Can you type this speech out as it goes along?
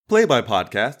Play by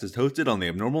Podcast is hosted on the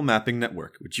Abnormal Mapping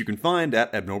Network, which you can find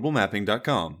at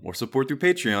abnormalmapping.com or support through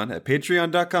Patreon at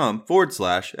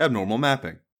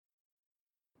patreon.com/abnormalmapping.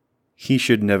 He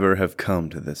should never have come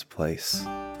to this place.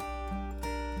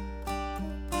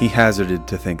 He hazarded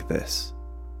to think this,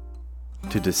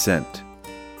 to dissent,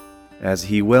 as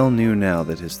he well knew now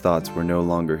that his thoughts were no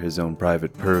longer his own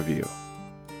private purview.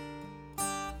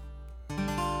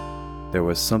 There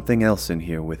was something else in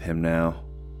here with him now.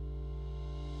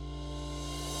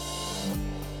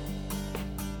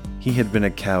 He had been a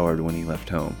coward when he left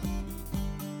home.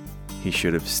 He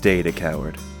should have stayed a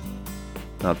coward,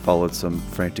 not followed some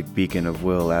frantic beacon of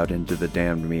will out into the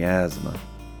damned miasma.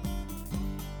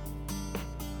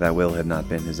 That will had not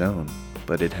been his own,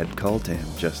 but it had called to him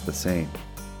just the same.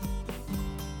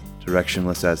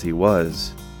 Directionless as he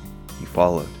was, he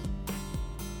followed.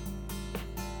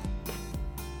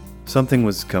 Something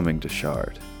was coming to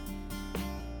Shard.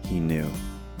 He knew.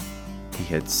 He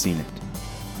had seen it.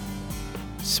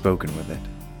 Spoken with it.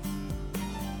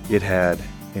 It had,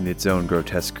 in its own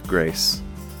grotesque grace,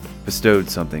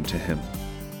 bestowed something to him.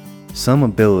 Some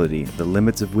ability, the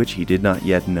limits of which he did not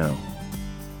yet know.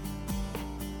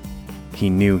 He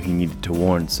knew he needed to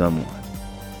warn someone.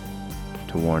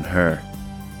 To warn her.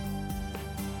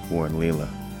 Warn Leela.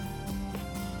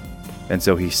 And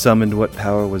so he summoned what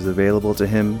power was available to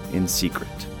him in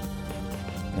secret.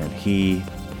 And he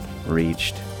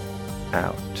reached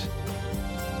out.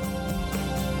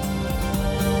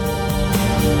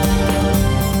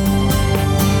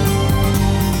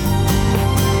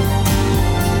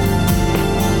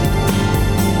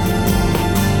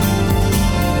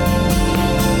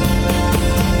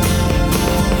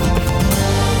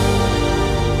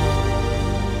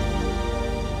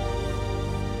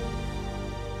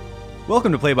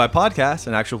 Welcome to Play by Podcast,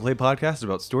 an actual play podcast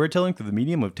about storytelling through the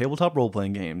medium of tabletop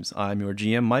role-playing games. I'm your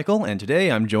GM, Michael, and today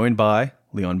I'm joined by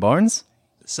Leon Barnes.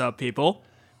 Sup, people?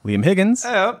 Liam Higgins.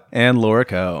 Hey. And Laura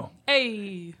Coe.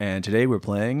 Hey. And today we're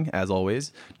playing, as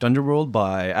always, Dungeon World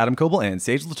by Adam Coble and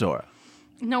Sage Latora.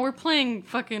 No, we're playing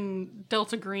fucking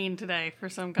Delta Green today for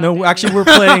some goddamn No, actually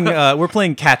reason. we're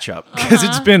playing catch-up, because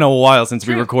it's been a while since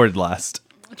we True. recorded last.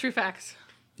 True facts.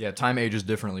 Yeah, time ages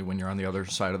differently when you're on the other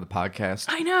side of the podcast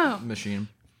I know. machine.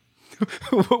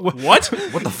 What?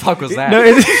 What the fuck was that? See,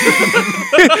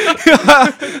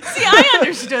 I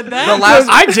understood that. the last,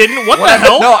 I didn't. What the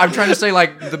hell? No, I'm trying to say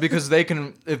because they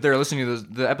can, if they're listening to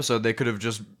the episode, they could have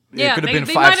just. Yeah, it could have they been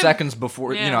might 5 have- seconds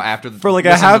before, yeah. after For like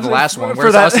a listening to half- the last one. for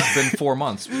Whereas that- us, it's been 4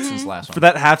 months since the last one. For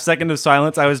that half second of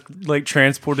silence, I was like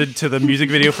transported to the music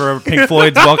video for Pink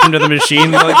Floyd's "Welcome to the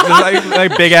Machine,"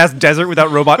 like big ass desert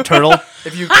without robot turtle.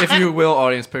 If you will,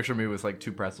 audience, picture me with like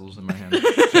 2 pretzels in my hand.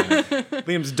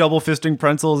 Liam's double fisting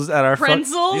pretzels at our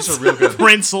Pretzels. These are real good.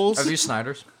 Princels. Are these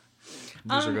Snyder's?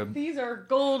 These are good. These are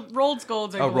rolled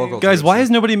golds. I Oh, rolled believe. golds. Guys, why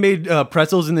has nobody made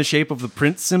pretzels in the shape of the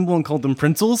Prince symbol and called them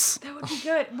Princels? That would be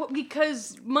good. Well,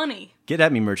 because money. Get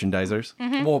at me, merchandisers.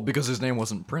 Well, because his name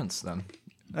wasn't Prince then.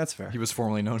 That's fair. He was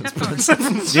formerly known as Prince.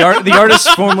 The artist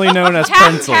formerly known as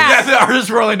Pretzels. Tap. The artist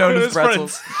formerly known as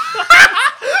Pretzels.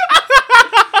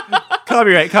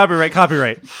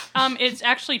 Copyright. It's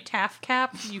actually Taff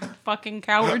Cap. You fucking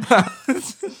coward.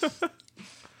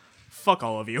 Fuck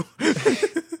all of you.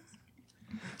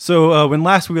 So when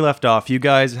last we left off, you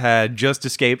guys had just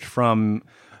escaped from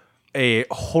a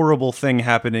horrible thing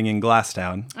happening in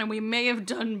Glasstown. And we may have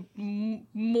done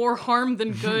more harm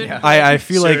than good. Yeah. I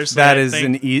feel like Seriously, that I is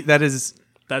think- that is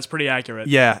That's pretty accurate.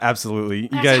 yeah, absolutely. You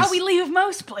That's guys, how we leave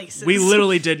most places. We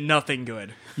literally did nothing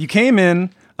good. you came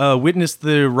in, witnessed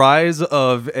the rise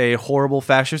of a horrible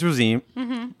fascist regime.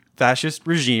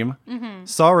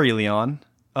 Sorry, Leon.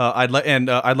 I'd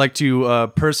like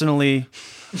to personally.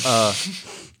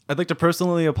 I'd like to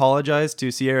personally apologize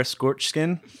to Sierra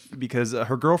Scorchskin because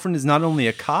her girlfriend is not only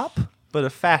a cop but a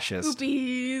fascist.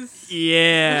 Oopies.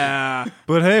 Yeah.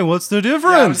 But hey, what's the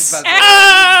difference?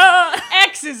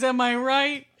 X's, am I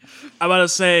right? I'm about to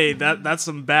say that's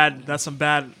some bad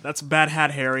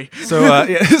hat, Harry. So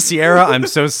Sierra, I'm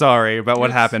so sorry about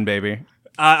what happened, baby.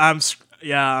 I'm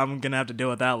gonna have to deal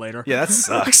with that later. Yeah, that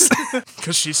sucks.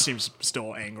 Because she seems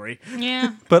still angry.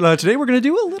 Yeah. But today we're gonna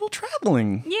do a little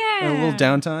traveling. Yeah. A little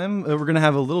downtime. We're gonna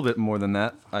have a little bit more than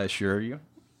that, I assure you.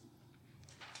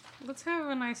 Let's have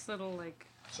a nice little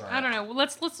I don't know.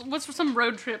 Let's for some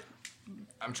road trip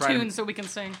I'm trying. tunes so we can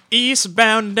sing.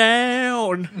 Eastbound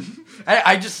down.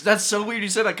 I just that's so weird you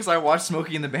said that because I watched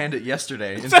Smokey and the Bandit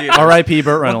yesterday. In theaters. R.I.P.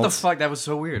 Burt What the Reynolds. fuck? That was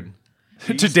so weird.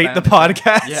 To date the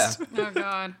podcast. Yeah. Oh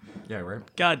God. Yeah. Right.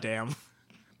 Goddamn.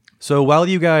 So while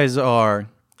you guys are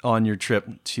on your trip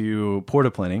to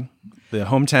Porta Planning, the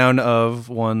hometown of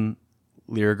one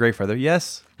Lyra Greyfeather,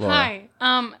 yes, Laura.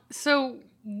 Hi. So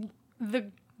the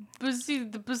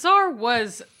bazaar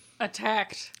was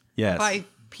attacked Yes. by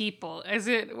people.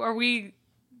 Are we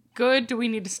good? Do we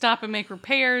need to stop and make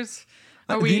repairs?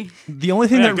 Are we The only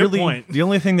thing Yeah, that good really point. the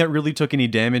only thing that really took any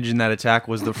damage in that attack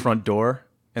was the front door,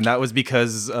 and that was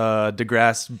because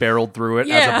DeGrasse barreled through it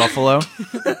as a Yeah. buffalo.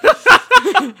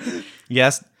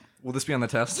 Yes, Will this be on the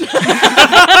test?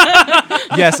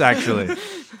 yes, actually.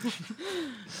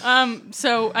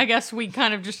 So I guess we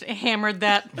kind of just hammered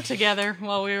that together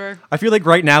while we were I feel like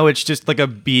right now it's just like a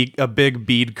big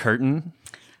bead curtain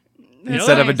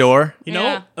instead of a Nice. door. You know,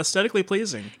 Yeah. aesthetically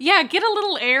pleasing. Yeah, get a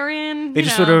little air in. They you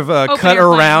just know, sort of open cut your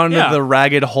flame. around Yeah. the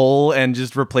ragged hole and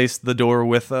just replace the door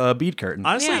with a bead curtain.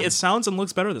 Honestly, Yeah. it sounds and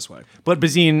looks better this way. But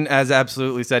Bazine has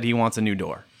absolutely said he wants a new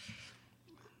door.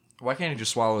 Why can't he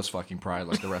just swallow his fucking pride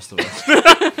like the rest of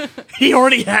us? He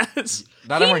already has.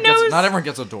 Not He everyone knows- gets. Not everyone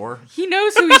gets a door. He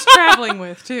knows who he's traveling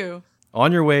with too.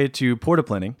 On your way to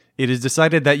Portaplaning, it is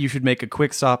decided that you should make a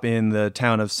quick stop in the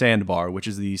town of Sandbar, which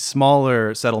is the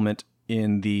smaller settlement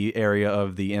in the area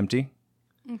of the Empty,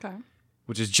 Okay.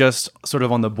 which is just sort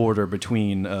of on the border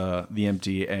between the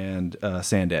Empty and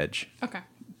Sand Edge, Okay.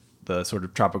 the sort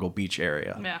of tropical beach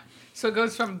area. Yeah. So it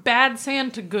goes from bad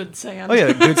sand to good sand. Oh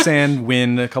yeah, good sand,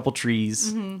 wind, a couple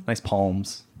trees, nice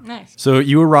palms. Nice. So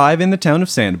you arrive in the town of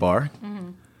Sandbar,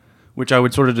 which I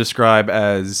would sort of describe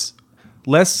as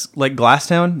less like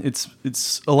Glasstown.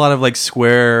 It's a lot of like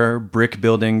square brick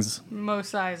buildings.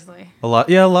 Mos Eisley. A lot,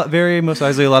 very most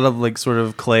likely a lot of like sort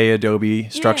of clay adobe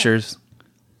structures,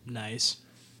 Nice.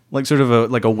 like sort of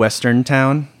like a western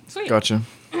town. Sweet. Gotcha.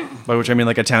 By which I mean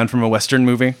like a town from a western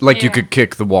movie. Like you Yeah. could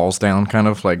kick the walls down, kind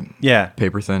of like Yeah,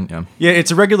 paper thin. Yeah. yeah,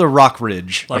 it's a regular rock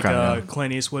ridge Like Okay, a yeah.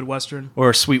 Clint Eastwood Western.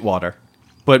 or Sweetwater,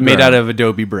 but made Right. out of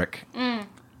adobe brick.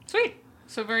 Sweet.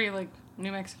 So very like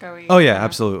New Mexico-y. Oh yeah,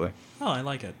 absolutely. Oh, I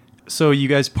like it. So you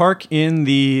guys park in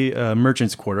the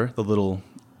merchants' quarter, the little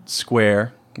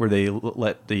square where they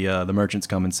let the merchants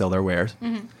come and sell their wares.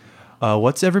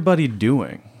 What's everybody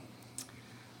doing?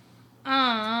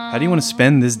 How do you want to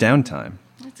spend this downtime?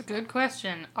 That's a good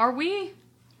question. Are we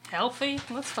healthy?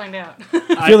 Let's find out.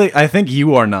 I think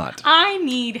you are not. I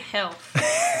need health.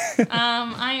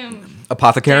 I am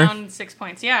Apothecary. down 6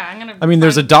 points. Yeah, I'm gonna. I mean,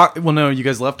 there's a find- doc. Well, no, you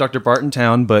guys left Dr. Bart in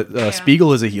town, but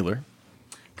Spiegel is a healer.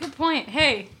 Good point.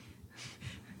 Hey,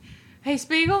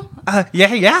 Spiegel,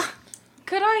 Yeah.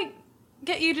 could I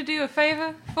get you to do a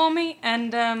favor for me?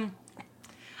 And I'm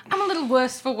a little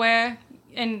worse for wear,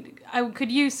 and I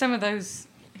could use some of those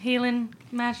healing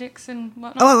magics and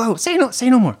whatnot. Oh, say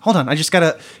no more. Hold on, I just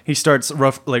gotta. He starts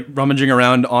rummaging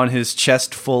around on his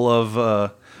chest full of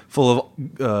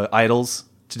idols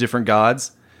to different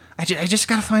gods. I just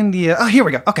gotta find the. Oh, here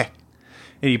we go. Okay,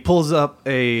 and he pulls up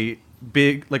a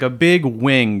big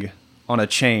wing on a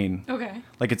chain. Okay,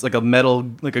 Like it's like a metal,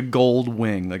 like a gold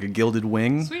wing, like a gilded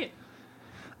wing. sweet.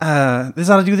 This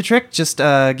ought to do the trick. Just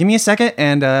give me a second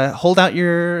and hold out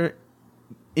your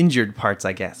injured parts,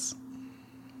 I guess.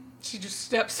 She just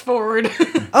steps forward.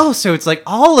 Oh, so it's like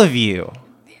all of you.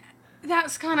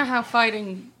 That's kind of how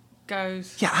fighting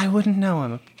goes. Yeah, I wouldn't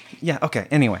know. Yeah, okay.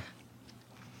 Anyway.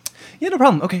 Yeah, no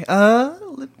problem. Okay,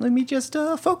 let me just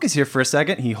focus here for a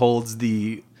second. He holds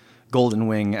the golden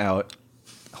wing out,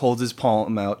 holds his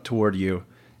palm out toward you,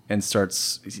 and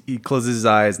he closes his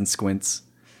eyes and squints.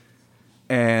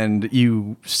 And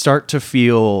you start to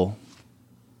feel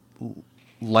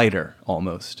lighter,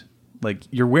 almost. Like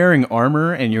you're wearing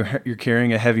armor and you're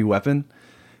carrying a heavy weapon,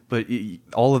 but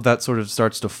all of that sort of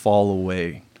starts to fall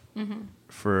away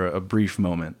for a brief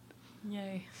moment.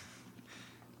 Yay.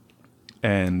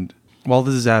 And while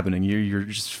this is happening, you're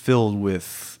just filled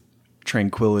with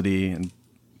tranquility and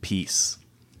peace.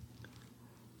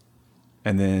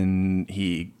 And then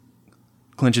he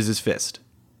clenches his fist,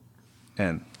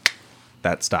 and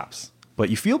that stops. But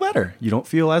you feel better. You don't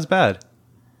feel as bad.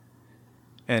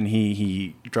 And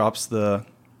he drops the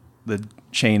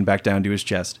chain back down to his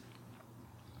chest.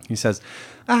 He says,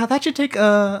 that should take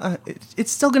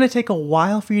it's still going to take a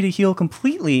while for you to heal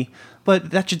completely, but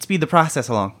that should speed the process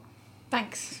along.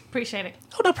 Thanks. Appreciate it.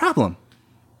 Oh, no problem.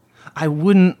 I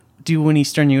wouldn't do any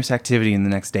strenuous activity in the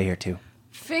next day or two.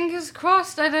 Fingers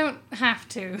crossed I don't have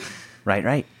to.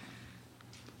 Right.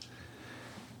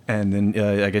 And then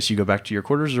I guess you go back to your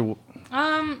quarters, or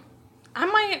I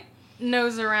might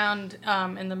nose around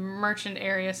in the merchant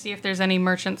area, see if there's any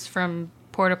merchants from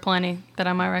Port of Plenty that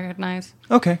I might recognize.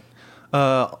 okay.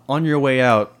 On your way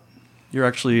out, you're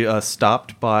actually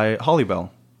stopped by Hollybell.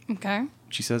 Okay.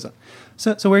 She says,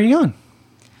 "So where are you going?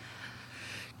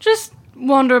 Just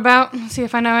wander about, see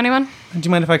if I know anyone. Do you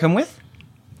mind if I come with?"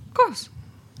 Of course.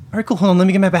 All right, cool. Hold on, let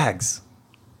me get my bags.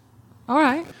 All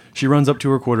right. She runs up to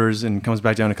her quarters and comes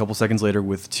back down a couple seconds later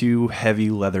with 2 heavy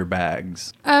leather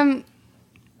bags.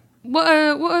 What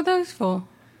are those for?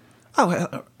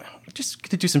 Oh, just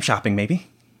to do some shopping, maybe.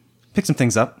 Pick some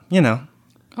things up, you know.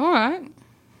 All right.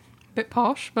 Bit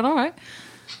posh, but all right.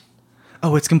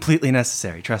 Oh, it's completely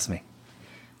necessary, trust me.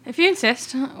 If you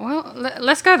insist. Well,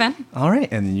 let's go then. All right,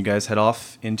 and then you guys head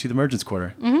off into the merchant's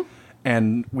quarter. Mm-hmm.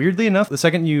 And weirdly enough, the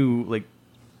second you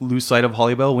lose sight of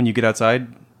Hollybell, when you get outside,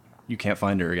 you can't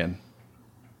find her again.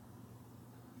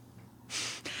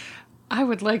 I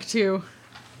would like to.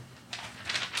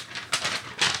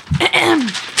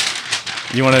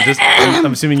 You want to?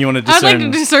 I'm assuming you want to discern. I'd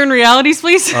like to discern realities,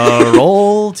 please.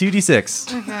 Roll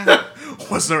 2d6. Okay.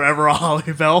 Was there ever a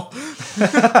Holly Bell?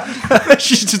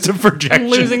 She's just a projection. I'm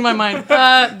losing my mind.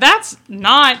 That's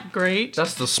not great.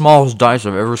 That's the smallest dice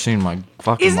I've ever seen in my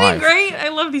fucking Isn't life. it great? I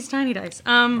love these tiny dice.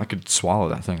 I could swallow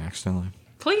that thing accidentally.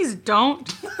 Please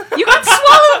don't. You can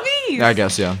swallow these. I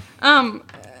guess, yeah.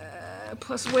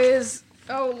 Plus whiz.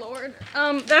 Oh lord.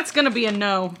 That's gonna be a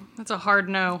no. That's a hard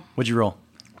no. What'd you roll?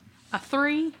 A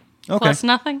 3 Okay. plus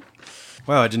nothing.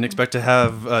 Wow, I didn't expect to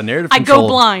have narrative I control go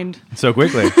blind. so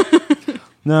quickly.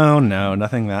 No,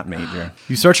 nothing that major.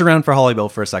 You search around for Hollybell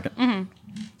for a second. Mm-hmm.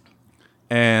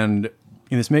 And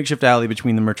in this makeshift alley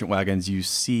between the merchant wagons, you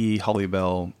see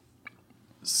Hollybell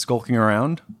skulking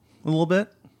around a little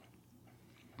bit.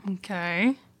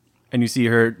 Okay. And you see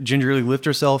her gingerly lift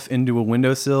herself into a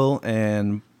windowsill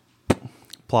and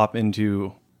plop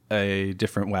into a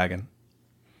different wagon.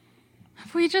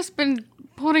 Have we just been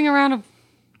putting around a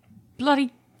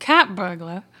bloody cat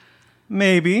burglar?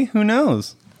 Maybe. Who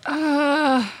knows?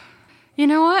 You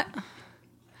know what?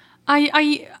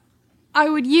 I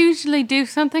would usually do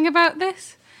something about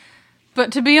this,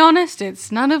 but to be honest,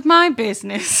 it's none of my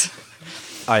business.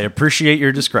 I appreciate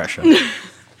your discretion.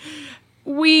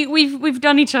 We've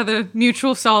done each other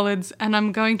mutual solids, and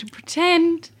I'm going to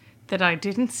pretend that I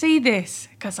didn't see this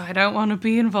because I don't want to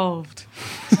be involved.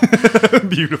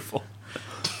 Beautiful.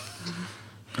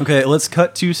 Okay, let's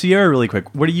cut to Sierra really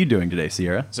quick. What are you doing today,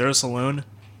 Sierra? Is there a saloon?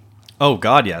 Oh,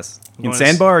 God, yes. In going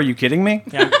Sandbar, are you kidding me?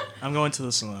 Yeah, I'm going to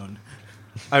the saloon.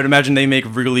 I would imagine they make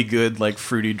really good,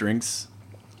 fruity drinks.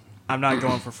 I'm not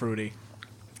going for fruity.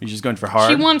 You're just going for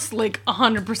hard? She wants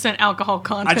 100% alcohol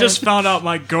content. I just found out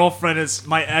my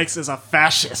ex is a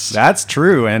fascist. That's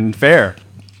true and fair.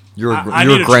 You're I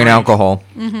need a grain drink. alcohol.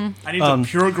 I need the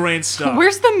pure grain stuff.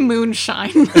 Where's the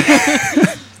moonshine?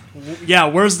 Yeah,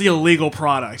 where's the illegal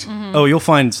product? Oh, you'll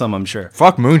find some, I'm sure.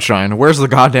 Fuck moonshine. Where's the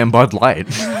goddamn Bud Light?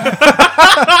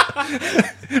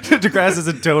 DeGrasse is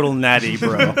a total natty,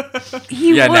 bro.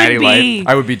 He Yeah, would Natty be. Light.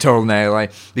 I would be total Natty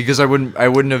Light because I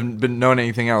wouldn't have been known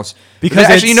anything else. Because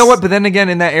But actually, you it's- know what? But then again,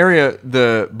 in that area,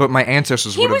 but my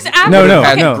ancestors He would was have. actually No,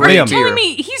 okay, no, Are you Liam. telling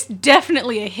me he's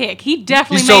definitely a hick? He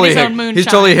definitely He's made totally his hick. own moonshine. He's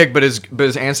totally hick, but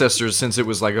his ancestors, since it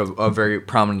was a very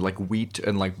prominent wheat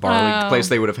and barley Oh. place,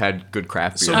 they would have had good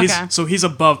craft beer. So Okay. he's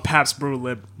above Pabst Blue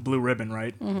Ribbon,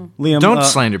 right? Liam, Don't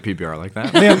slander PBR like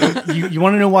that. Liam, you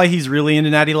want to know why he's really into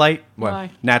natty light?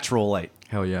 Why? Natural light.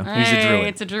 Hell yeah. He's a Hey, druid.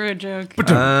 it's a druid joke.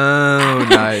 Oh,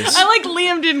 nice. I like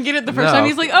Liam didn't get it the first No. time.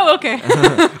 He's like, oh, okay.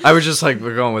 I was just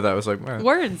we're going with that. I was like, all right.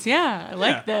 Words, yeah. I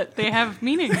like that. They have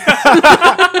meaning.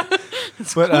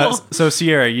 But cool. so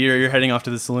Sierra, you're heading off to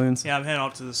the saloons. Yeah, I'm heading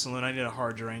off to the saloon. I need a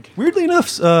hard drink. Weirdly enough,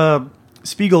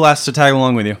 Spiegel asked to tag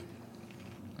along with you.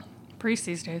 Priest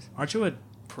these days. Aren't you a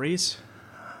priest?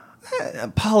 A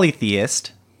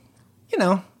polytheist. You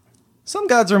know, some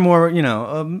gods are more,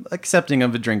 accepting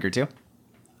of a drink or two.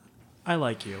 I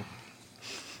like you.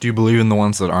 Do you believe in the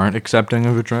ones that aren't accepting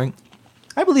of a drink?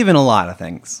 I believe in a lot of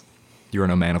things. You are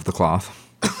no man of the cloth.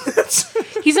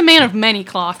 He's a man of many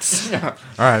cloths. All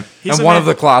right. He's and a one man- of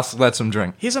the cloths lets him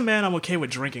drink. He's a man I'm okay with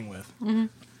drinking with.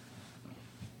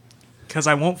 Because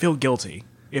I won't feel guilty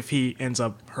if he ends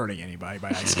up hurting anybody by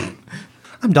accident.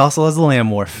 I'm docile as a lamb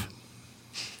wolf.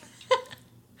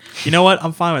 You know what?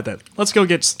 I'm fine with it. Let's go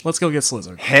get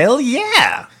Slizzard. Hell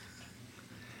yeah!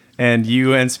 And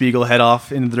you and Spiegel head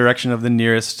off in the direction of the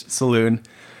nearest saloon.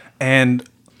 And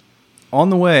on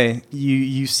the way,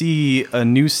 you see a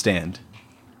newsstand.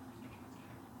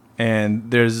 And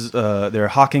they're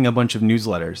hawking a bunch of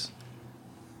newsletters.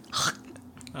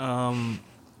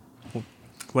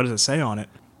 What does it say on it?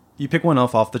 You pick one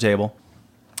off the table.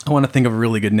 I want to think of a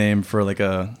really good name for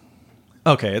a.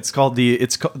 Okay,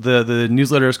 the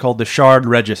newsletter is called the Shard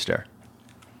Register.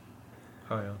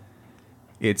 Oh, yeah.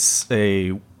 It's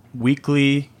a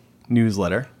weekly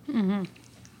newsletter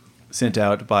sent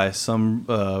out by some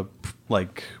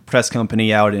press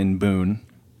company out in Boone.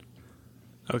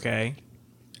 Okay.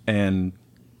 And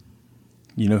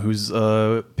you know whose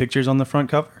picture's on the front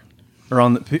cover? or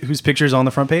whose picture's on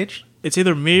the front page? It's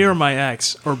either me or my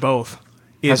ex, or both.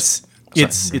 It's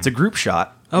a group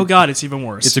shot. Oh God, it's even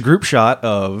worse. It's a group shot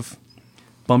of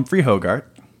Bumphrey Hogarth,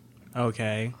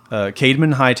 Okay.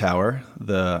 Caedmon Hightower,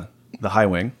 the High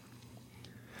Wing,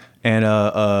 and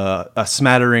a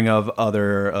smattering of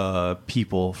other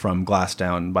people from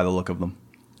Glassdown by the look of them.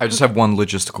 I just have one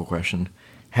logistical question.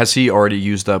 Has he already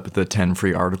used up the 10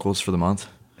 free articles for the month?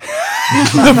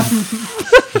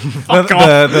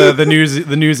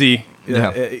 The newsy,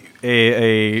 Yeah.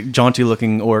 a jaunty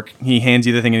looking orc. He hands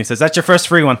you the thing and he says, "That's your first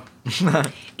free one."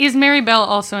 Is Mary Bell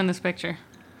also in this picture?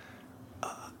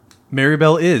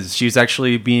 Maribel is. She's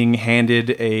actually being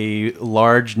handed a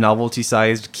large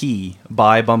novelty-sized key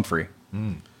by Bumphrey.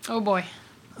 Oh boy.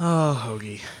 Oh,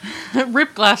 Hoagie.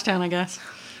 Rip Glasstown, I guess.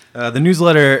 The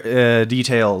newsletter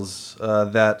details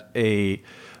that a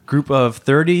group of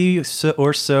 30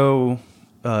 or so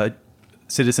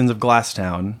citizens of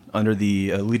Glasstown, under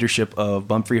the leadership of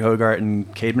Bumphrey Hogarth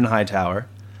and Caedmon Hightower,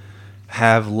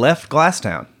 have left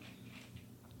Glasstown.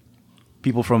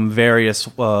 People from various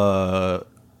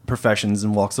professions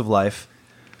and walks of life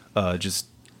just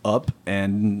up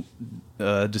and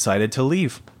decided to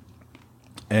leave.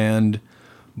 And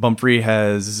Bumphrey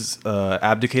has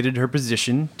abdicated her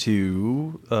position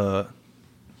to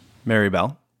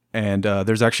Maribel. And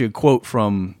there's actually a quote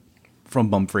from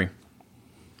Bumphrey.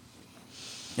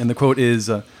 And the quote is,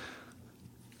 I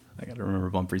got to remember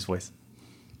Bumphrey's voice.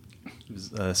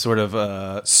 It was sort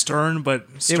of... Stern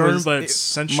but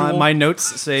sensual. My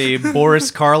notes say Boris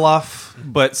Karloff,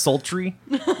 but sultry.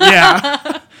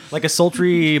 Yeah. Like a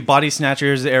sultry Body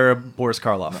Snatchers era Boris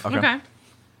Karloff. Okay.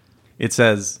 It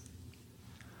says,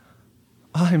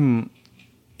 "I'm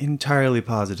entirely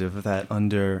positive that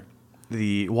under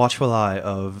the watchful eye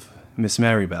of Miss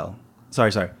Maribel,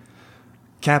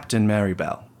 Captain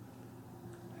Maribel,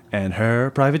 and her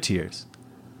privateers,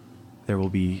 there will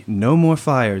be no more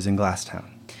fires in Glasstown."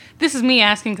 This is me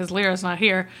asking because Lyra's not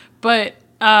here, but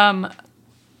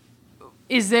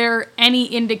is there any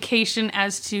indication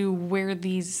as to where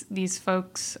these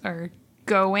folks are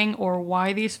going or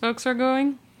why these folks are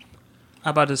going?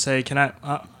 I'm about to say,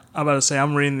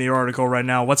 I'm reading the article right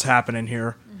now. What's happening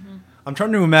here? I'm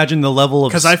trying to imagine the level of...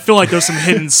 Because I feel like there's some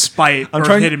hidden spite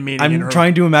hidden meaning in her. I'm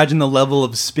trying to imagine the level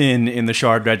of spin in the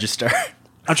Shard Register.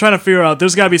 I'm trying to figure out,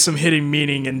 there's got to be some hidden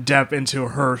meaning and depth into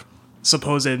her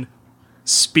supposed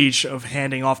speech of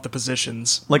handing off the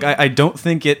positions. Like, I don't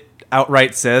think it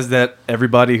outright says that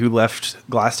everybody who left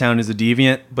Glasstown is a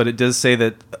deviant, but it does say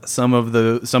that some of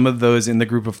those in the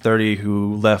group of 30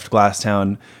 who left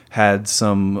Glasstown had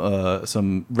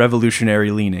some revolutionary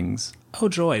leanings. Oh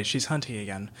joy, she's hunting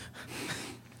again.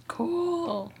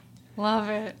 Cool. Love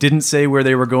it. Didn't say where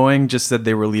they were going, just said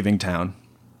they were leaving town.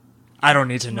 I don't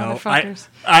need to know. Motherfuckers.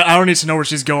 I don't need to know where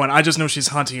she's going. I just know she's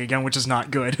hunting again, which is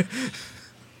not good.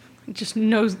 It just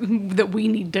knows that we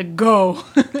need to go.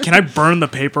 Can I burn the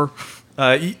paper?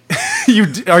 Are you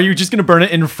just gonna burn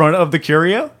it in front of the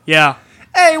curio? Yeah.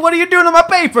 Hey, what are you doing to my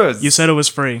papers? You said it was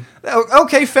free.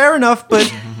 Okay, fair enough,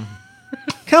 but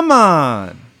come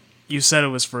on. You said it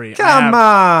was free. Come on.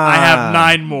 I have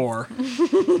 9 more.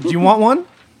 Do you want one?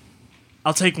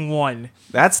 I'll take 1.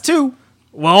 That's 2.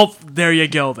 Well, there you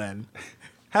go then.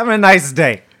 Having a nice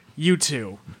day. You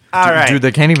too. All right. Dude,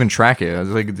 they can't even track it. It's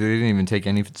like they didn't even take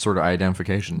any sort of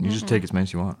identification. You just take as many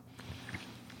as you want.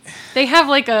 They have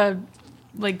like a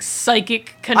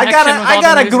psychic connection. I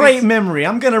got a great newsies. memory.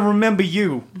 I'm gonna remember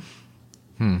you.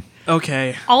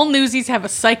 Okay. All newsies have a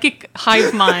psychic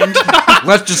hive mind.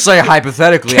 Let's just say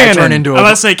hypothetically, Cannon. I turn into I was about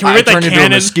to say, can we get the into a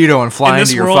cannon mosquito and fly in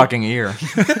this into your world? fucking ear.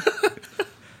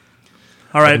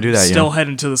 All right. do that, Still yeah.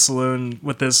 heading to the saloon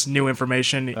with this new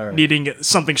information, right. needing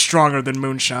something stronger than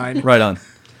moonshine. Right on.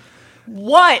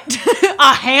 What?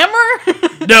 A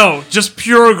hammer? No, just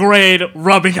pure grade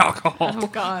rubbing alcohol. Oh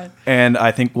God. And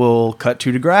I think we'll cut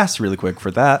to grass really quick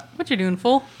for that. What you doing,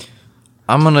 fool?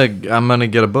 I'm gonna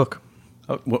get a book.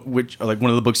 Which, like, one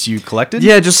of the books you collected?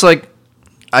 Yeah, just like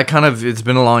it's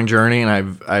been a long journey,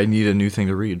 and I need a new thing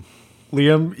to read.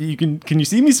 Liam, can you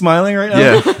see me smiling right now?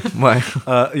 Yeah.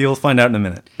 Why? You'll find out in a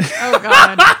minute. Oh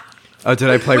God. Oh, did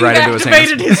I play We've right into his hands?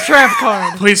 activated his trap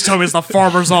card. Please tell me it's the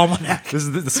Farmer's Almanac. This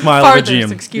is the smile Farthers, of a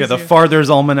GM. excuse Yeah, the you. Farther's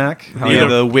Almanac. yeah.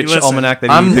 The witch Listen, almanac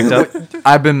that he picked up.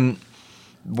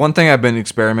 One thing I've been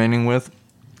experimenting with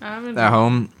I'm at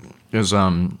home is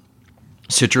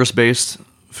citrus-based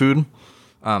food.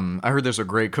 I heard there's a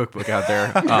great cookbook out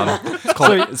there.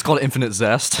 It's called Infinite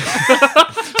Zest.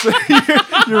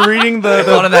 You're reading the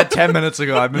Thought of that 10 minutes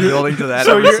ago. I've been building to that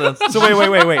so ever you're, since. so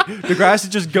wait. DeGrasse is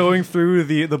just going through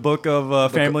the book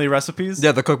of family recipes.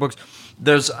 Yeah, the cookbooks.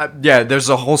 There's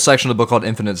a whole section of the book called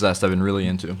Infinite Zest I've been really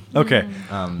into. Okay.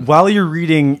 While you're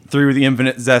reading through the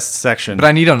Infinite Zest section, But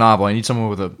I need a novel. I need someone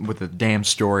with a damn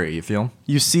story. You feel?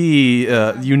 you see,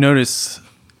 you notice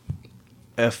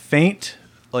a faint,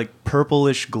 like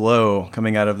purplish glow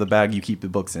coming out of the bag you keep the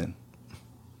books in.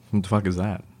 What the fuck is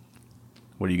that?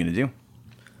 What are you gonna do?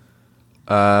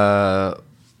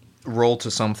 Roll to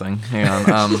something. Hang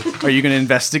on. Are you gonna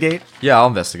investigate? Yeah, I'll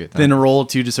investigate that. Then roll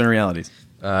 2 discern realities.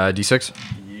 D6.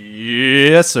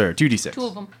 Yes, sir. 2d6. 2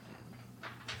 of them.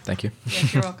 Thank you.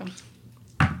 Yes, you're welcome.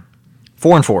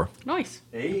 4 and 4. Nice.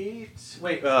 8.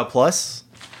 Wait, plus.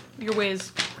 Your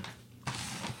whiz.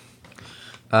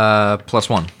 Plus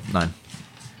 1. 9.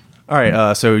 All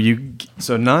right. So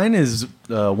 9 is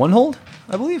 1 hold,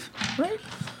 I believe. Right?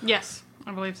 Yes,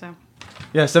 I believe so.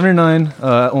 Yeah. 7 or 9.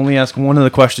 Only ask one of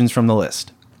the questions from the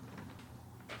list.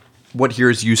 What here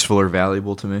is useful or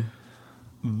valuable to me?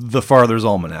 The Father's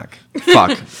Almanac.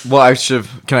 Fuck. Well, I should.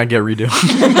 Can I get redo?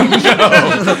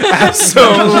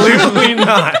 Absolutely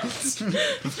not.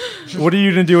 What are you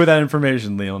gonna do with that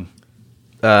information, Leon?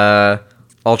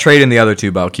 I'll trade in the other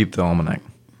 2, but I'll keep the almanac.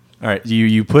 All right.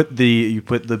 You put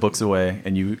the books away,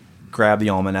 and you grab the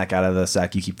almanac out of the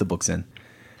sack you keep the books in,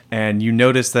 and you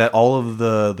notice that all of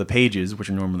the pages, which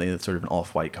are normally sort of an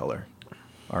off-white color,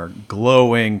 are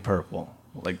glowing purple,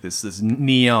 like this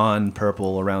neon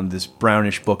purple around this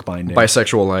brownish book binding.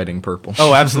 Bisexual lighting, purple.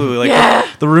 Oh, absolutely!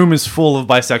 Like the room is full of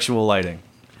bisexual lighting.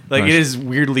 Like Nice. it is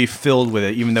weirdly filled with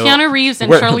it, even though Keanu Reeves and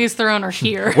Where- Charlize Theron are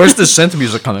here. Where's the synth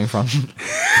music coming from?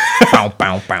 Bow,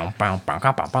 bow, bow, bow, bow,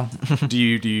 bow, bow, bow. do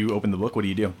you open the book? What do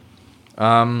you do?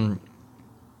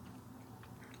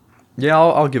 Yeah,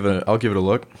 I'll give it a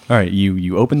look. All right,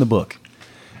 you open the book,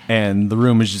 and the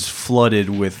room is just flooded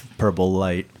with purple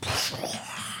light.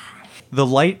 The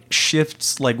light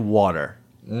shifts like water,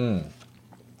 I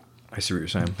see what you're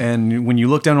saying. and when you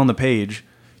look down on the page,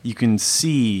 you can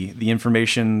see the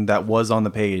information that was on the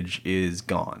page is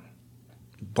gone.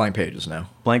 Blank pages now.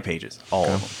 Blank pages, all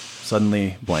of them.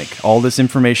 Suddenly blank. All this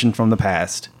information from the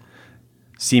past,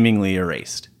 seemingly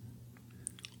erased.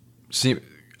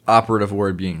 Operative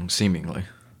word being seemingly.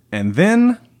 And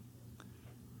then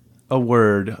a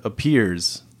word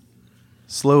appears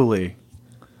slowly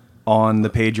on the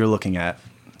page you're looking at.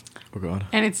 Oh god.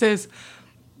 And it says,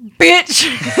 bitch.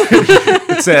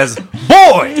 It says,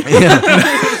 boy!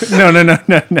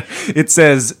 No. It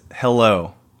says,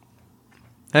 hello.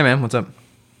 Hey man, what's up?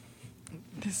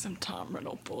 This is some Tom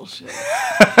Riddle bullshit.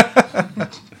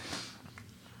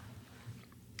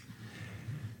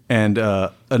 And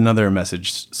another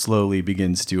message slowly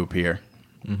begins to appear.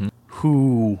 Mm-hmm.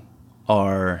 Who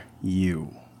are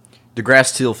you?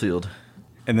 DeGrasse Tealfield.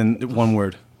 And then one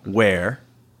word, where?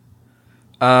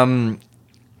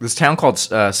 This town called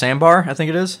Sandbar, I think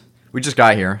it is. We just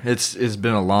got here. It's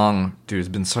been it's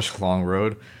been such a long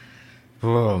road.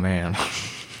 Oh man.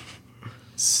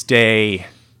 Stay.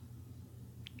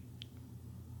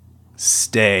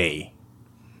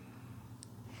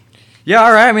 Yeah,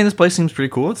 all right. I mean, this place seems pretty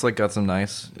cool. It's like got some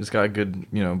nice. It's got a good,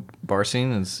 bar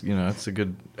scene. It's a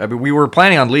good. I mean, we were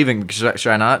planning on leaving. Should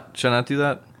I not? Should I not do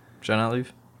that? Should I not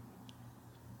leave?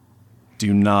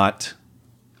 Do not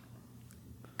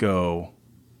go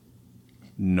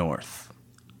north.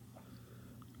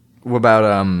 What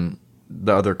about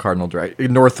the other cardinal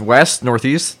direction? Northwest,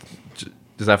 northeast.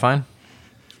 Is that fine?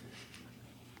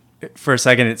 For a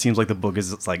second, it seems like the book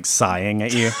is like sighing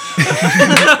at you.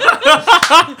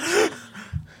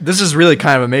 This is really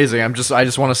kind of amazing. I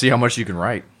just want to see how much you can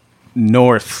write.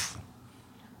 North,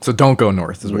 So don't go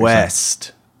north. Is what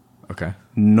west, You're saying. Okay.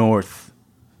 north,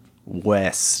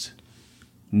 west.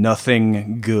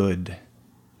 Nothing good.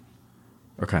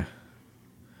 Okay.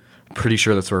 Pretty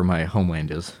sure that's where my homeland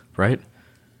is, right?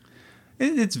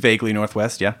 It's vaguely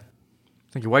northwest, yeah.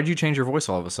 Thank you. Why did you change your voice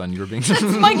all of a sudden? You were being.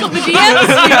 Michael the DM.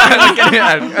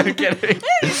 I'm kidding.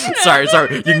 Sorry.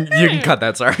 You can cut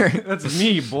that. Sorry. That's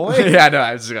me, boy. Yeah, no,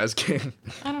 I was kidding.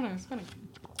 I don't know. It's funny.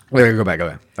 Wait, go back.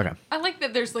 Okay. I like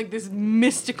that there's like this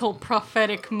mystical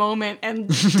prophetic moment, and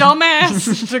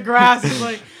dumbass DeGrasse is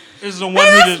like, Is the one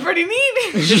hey, who that's pretty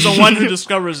neat. is the one who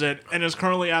discovers it and is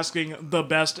currently asking the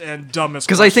best and dumbest.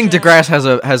 Because I think Yeah.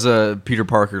 DeGrasse has a Peter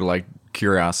Parker like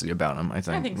curiosity about him. I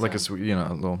think, think like so. a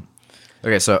little.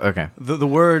 Okay, so okay. The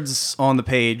words on the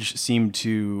page seem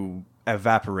to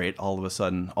evaporate all of a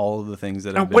sudden. All of the things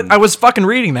that have been... I was fucking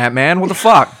reading that, man. What the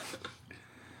fuck?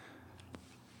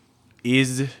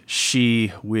 Is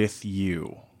she with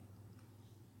you?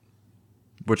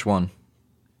 Which one?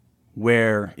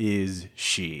 Where is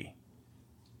she?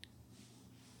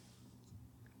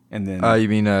 And then You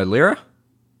mean Lyra?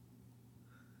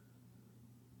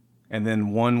 and then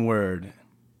one word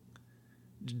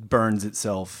burns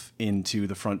itself into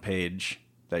the front page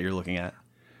that you're looking at.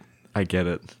 I get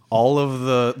it. All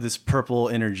of this purple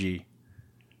energy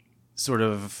sort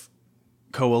of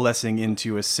coalescing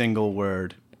into a single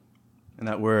word, and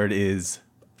that word is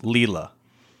Leela.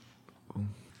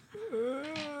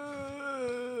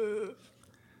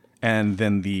 And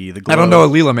then the glow, I don't know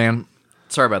Alila, man.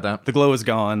 Sorry about that. the glow is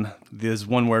gone. There's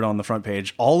one word on the front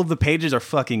page. All of the pages are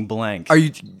fucking blank. Are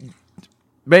you...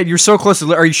 Babe, you're so close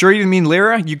to... Are you sure you didn't mean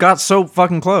Lyra? You got so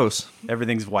fucking close.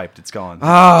 Everything's wiped. It's gone.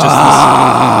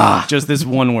 Ah. Just this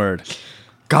one word.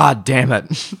 God damn it.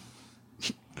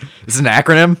 Is it an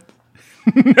acronym?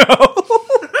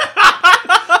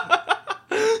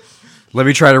 Let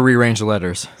me try to rearrange the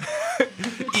letters.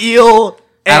 Eel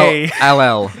A.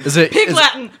 LL. Is it... Pig is,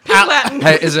 Latin. Pig Latin.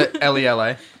 Hey, is it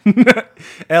L-E-L-A?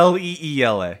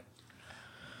 Leela.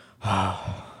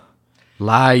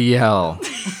 Lyell.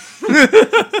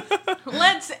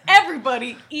 Let's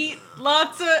everybody eat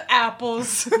lots of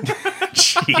apples.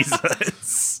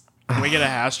 Jesus. Can we get a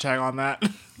hashtag on that?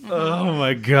 Oh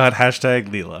my god. Hashtag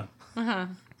Leela.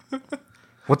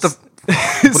 What the...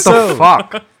 What the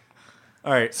fuck?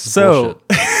 All right. So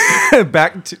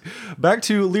back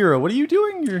to Lyra. What are you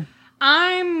doing?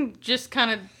 I'm just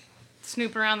kind of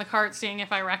snooping around the cart, seeing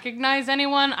if I recognize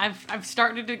anyone. I've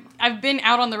been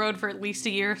out on the road for at least a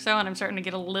year or so, and I'm starting to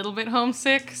get a little bit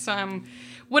homesick. So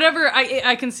whatever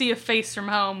I can see a face from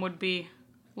home would be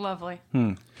lovely.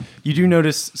 You do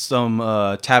notice some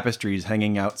tapestries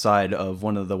hanging outside of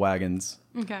one of the wagons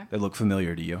Okay. that look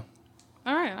familiar to you.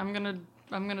 All right. I'm gonna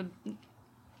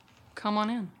come on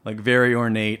in. Like very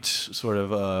ornate, sort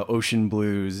of ocean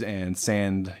blues and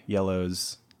sand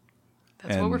yellows.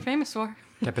 That's what we're famous for.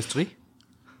 Tapestry?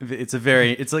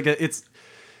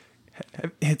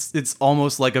 It's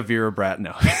almost like a Vera Brat.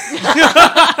 No.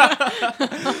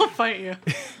 I'll fight you.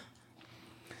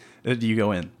 Do you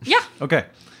go in? Yeah. Okay.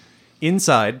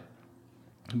 Inside,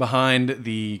 behind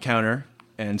the counter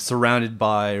and surrounded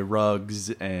by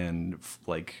rugs and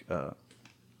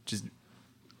just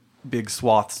big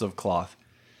swaths of cloth,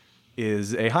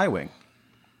 is a high wing.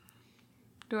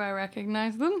 Do I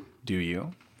recognize them? Do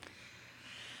you?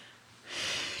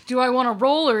 Do I want to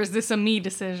roll, or is this a me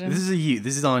decision? This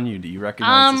is on you. Do you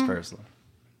recognize this person?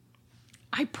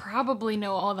 I probably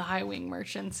know all the high wing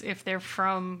merchants if they're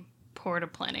from Port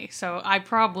of Plenty, so I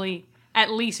probably at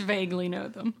least vaguely know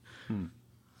them.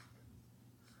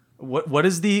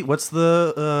 What's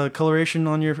the coloration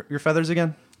on your feathers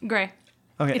again? Gray.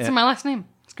 Okay, It's in my last name.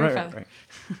 It's Gray Feather. Right.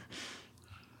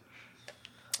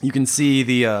 You can see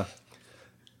the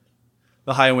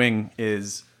high wing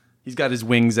is, he's got his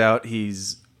wings out.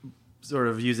 He's sort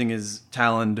of using his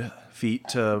taloned feet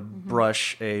to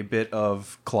brush a bit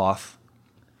of cloth,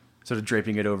 sort of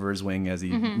draping it over his wing as he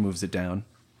moves it down.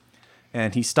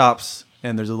 And he stops,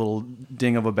 and there's a little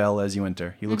ding of a bell as you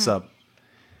enter. He looks up,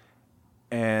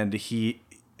 and the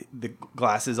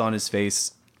glasses on his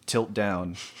face tilt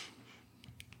down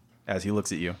as he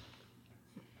looks at you.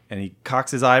 And he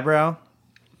cocks his eyebrow.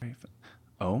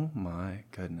 Oh my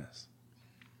goodness.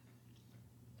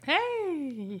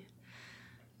 Hey.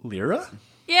 Lyra?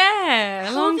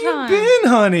 Yeah, a long How time. have you been,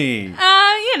 honey?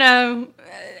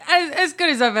 As good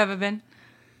as I've ever been.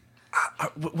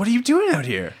 What are you doing out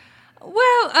here?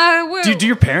 Well, Do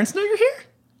your parents know you're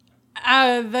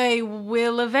here? they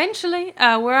will eventually.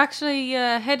 We're actually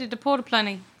headed to Port of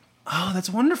Plenty. Oh, that's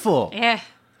wonderful. Yeah,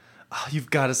 Oh, you've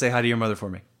got to say hi to your mother for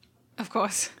me. of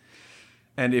course.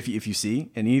 And if you see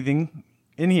anything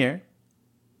in here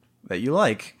that you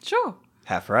like, Sure.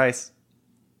 half price.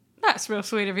 That's real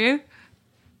sweet of you.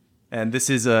 And this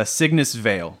is Cygnus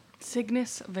Veil.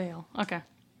 Cygnus Veil. Okay.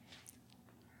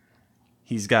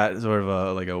 He's got sort of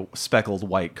a speckled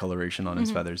white coloration on his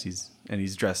feathers.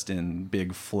 He's dressed in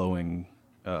big flowing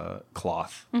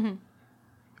cloth.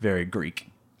 Very Greek.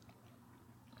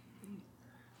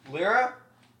 Lyra?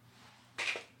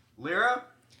 Lyra?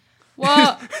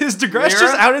 Well, Is DeGrasse just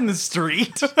Lyra? out in the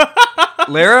street?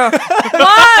 Lyra?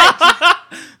 what?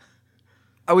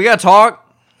 We gotta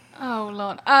talk. Oh,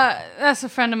 Lord. That's a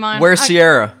friend of mine. Where's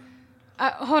Sierra?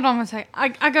 Hold on one sec. I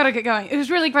gotta get going. It was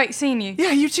really great seeing you.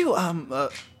 Yeah, you too.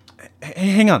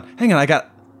 Hang on. I got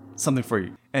something for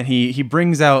you. And he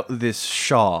brings out this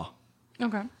shawl.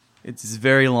 Okay. It's this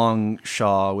very long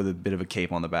shawl with a bit of a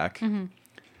cape on the back. And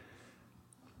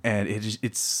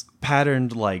it's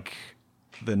patterned like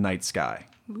the night sky.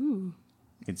 Ooh.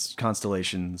 It's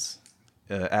constellations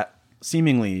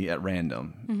seemingly at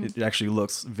random. It actually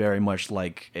looks very much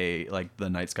like the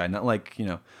night sky, not like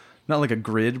not like a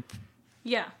grid,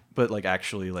 Yeah. but like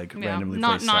actually like Yeah, randomly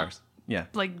not- placed not- stars. Yeah,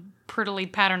 Like prettily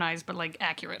patternized, but like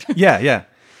accurate. yeah.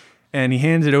 And he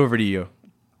hands it over to you,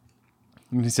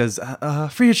 and he says,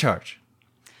 "Free of charge.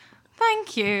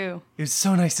 Thank you. It was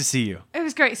so nice to see you It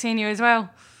was great seeing you as well.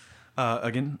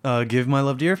 again. Give my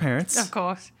love to your parents, Of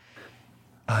course.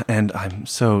 and I'm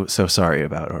so sorry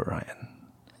about Orion.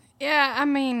 Yeah, I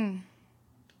mean,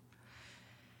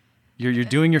 You're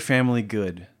doing your family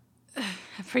good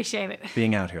appreciate it.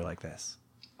 being out here like this.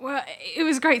 Well, it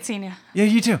was great seeing you. Yeah,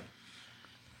 you too.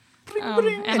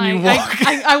 And you walk.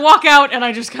 I walk out and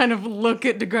I just kind of look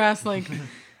at DeGrasse like,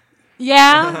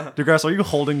 yeah. DeGrasse, are you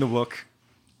holding the book?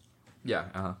 Yeah.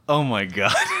 Uh-huh. Oh my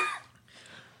god.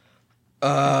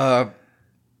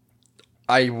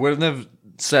 I wouldn't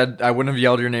have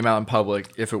yelled your name out in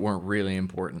public if it weren't really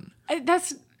important.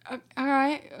 That's all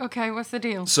right. Okay, what's the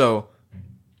deal? So,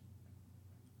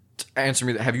 answer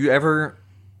me that. Have you ever...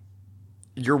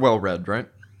 You're well-read, right?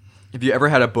 Have you ever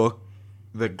had a book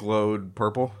that glowed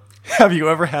purple? Have you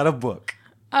ever had a book?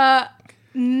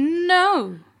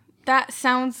 No, that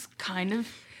sounds kind of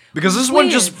Because this one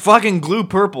Weird. just fucking glowed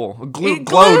purple. It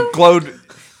glowed?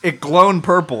 It glowed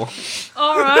purple.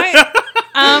 all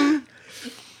right.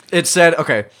 It said,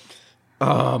 okay.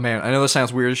 Oh, man. I know this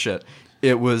sounds weird as shit.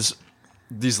 It was...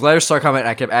 These letters start coming, and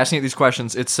I kept asking it these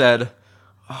questions. It said...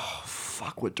 Oh,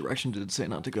 fuck. What direction did it say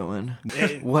not to go in?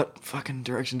 What fucking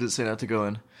direction did it say not to go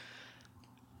in?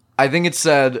 I think it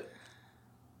said...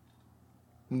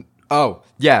 Oh,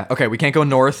 yeah. Okay, we can't go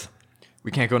north.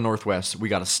 We can't go northwest. We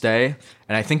gotta stay.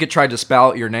 And I think it tried to spell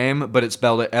out your name, but it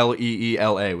spelled it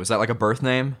Leela. Was that like a birth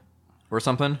name or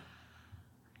something?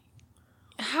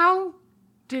 How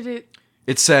did it?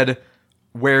 It said,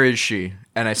 "Where is she?"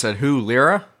 And I said, "Who,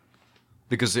 Lyra?"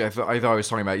 Because I thought I was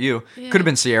talking about you. Yeah. Could have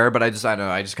been Sierra, but I just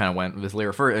kind of went with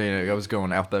Lyra first. I was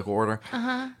going alphabetical order.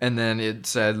 And then it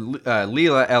said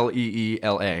Leela,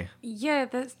 Leela. Yeah,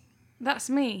 that's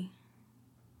me.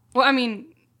 Well, I mean,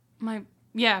 my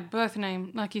birth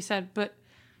name, like you said, but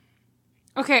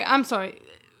okay, I'm sorry.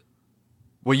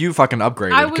 Well, you fucking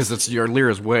upgraded I was- because your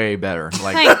Lyra's way better.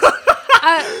 Like, Thanks.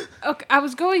 Okay, I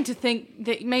was going to think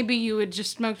that maybe you had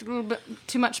just smoked a little bit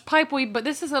too much pipe weed, but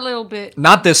this is a little bit.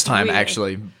 not this time Weird.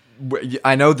 actually.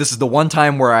 I know this is the one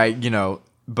time where I,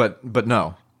 but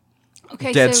no,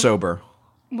 Okay, dead so sober.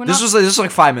 we're This not- was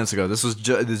like 5 minutes ago.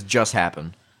 This just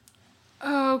happened.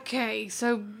 Okay,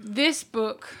 so this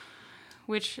book,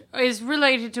 which is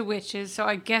related to witches, so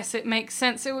I guess it makes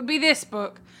sense it would be this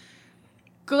book,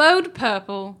 glowed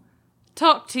purple,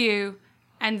 talked to you,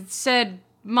 and said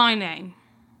my name.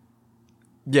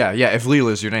 Yeah. If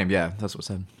Leela is your name, yeah, that's what it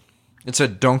said. It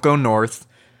said, "Don't go north.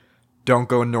 Don't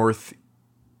go north,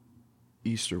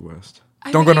 east or west.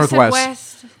 I Don't go think you said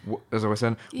northwest." west. Is that what I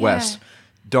said? Yeah. West.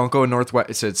 Don't go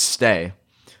northwest. It said stay,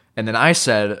 and then I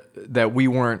said that we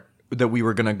were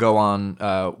gonna go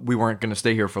on. We weren't gonna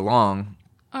stay here for long.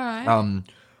 All right.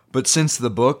 But since the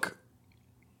book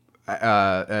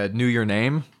knew your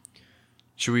name,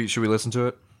 should we listen to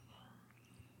it?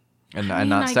 And I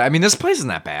not mean, stay. I mean, this place isn't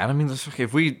that bad. I mean,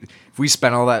 if we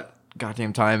spent all that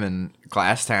goddamn time in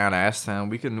Glasstown, Asstown,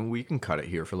 we can cut it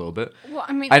here for a little bit. Well,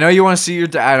 I mean, I know you want to see your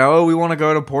dad. I know we want to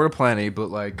go to Port of Plenty, but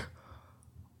like,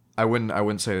 I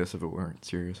wouldn't say this if it weren't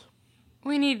serious.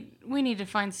 we need to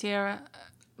find Sierra.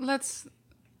 Let's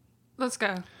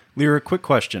go. Lyra, quick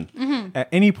question. At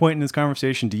any point in this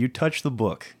conversation, do you touch the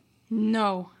book?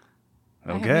 No.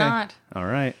 I have Okay. not. All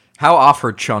right. How off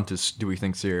her chunt do we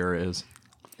think Sierra is?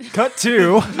 Cut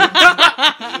to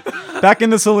back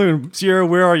in the saloon. Sierra,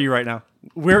 where are you right now?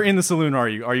 Where in the saloon are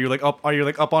you? Are you like up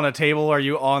on a table? Are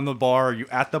you on the bar? Are you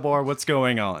at the bar? What's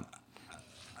going on?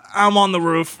 I'm on the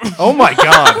roof. Oh my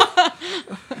god.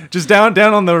 Just down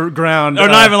on the ground. Or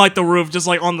not even like the roof, just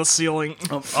like on the ceiling.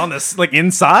 on this, like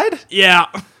inside? Yeah.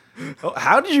 Oh,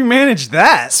 how did you manage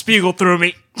that? Spiegel threw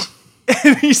me.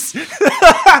 And he's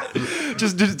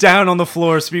just down on the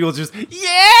floor. Spiegel's just,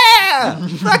 yeah,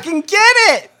 fucking get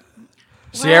it.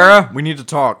 Sierra, we need to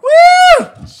talk. Woo!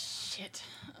 Shit.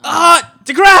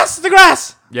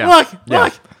 DeGrasse! Yeah. Look! Yeah.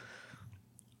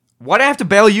 Why'd I have to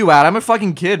bail you out? I'm a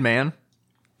fucking kid, man.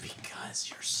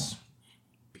 Because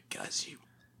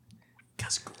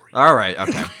All right.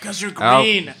 Okay. you're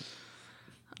green.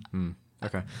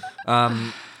 Okay.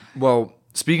 Well,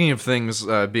 speaking of things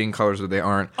being colors that they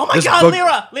aren't. Oh my this god, book-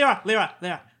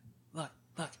 Lyra!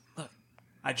 Look.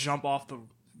 I jump off the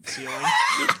ceiling.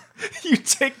 You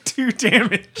take 2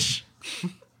 damage.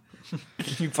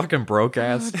 You fucking broke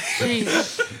ass.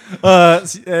 Jeez.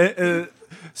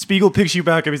 Spiegel picks you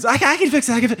back up. He's like, I can fix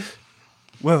it.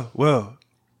 Whoa.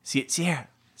 Sierra.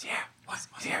 What?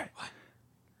 Sierra. What?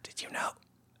 Did you know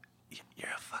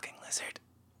you're a fucking lizard?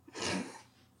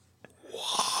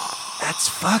 That's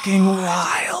fucking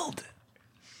wild.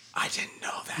 I didn't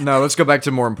know that. No, let's go back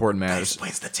to more important matters.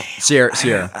 Explains the tail.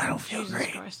 Sierra, I don't feel Jesus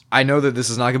great. Christ. I know that this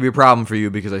is not going to be a problem for you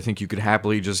because I think you could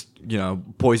happily just,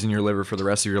 poison your liver for the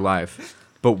rest of your life.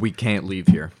 But we can't leave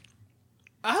here.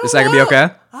 Is that going to be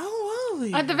okay? I don't want to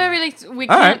leave. At the very least, we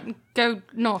All right. can't go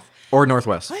north. Or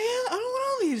northwest? I don't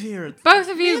want to leave here. Both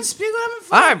of you. Spiegel having All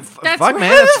fun. right, That's fuck, right.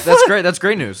 man. That's great. That's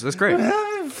great news. That's great.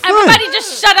 Everybody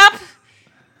just shut up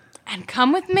and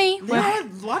come with me. Yeah,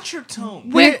 watch your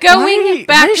tone. We're going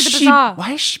back to the bazaar.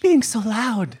 Why is she being so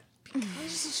loud?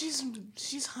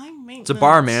 She's high maintenance. It's a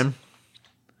bar, man.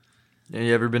 Yeah,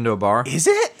 you ever been to a bar? Is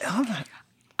it? Oh my.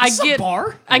 I It's a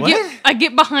bar? I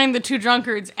get behind the two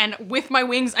drunkards, and with my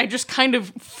wings, I just kind of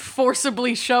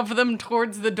forcibly shove them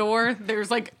towards the door. There's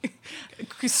like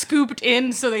scooped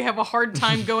in, so they have a hard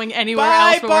time going anywhere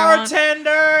Bye, else. but where I want.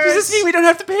 bartenders. Does this mean we don't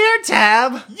have to pay our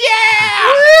tab?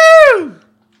 Yeah. Woo!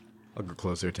 I'll go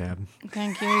close their tab.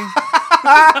 Thank you.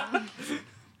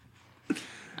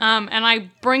 And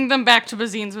I bring them back to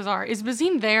Bazine's Bazaar. Is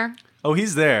Bazine there? Oh,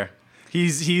 he's there.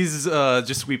 He's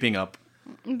just sweeping up.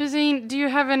 Bazine, do you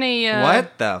have any?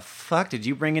 What the fuck did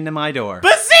you bring into my door?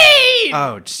 Bazine!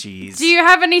 Oh, jeez. Do you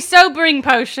have any sobering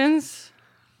potions?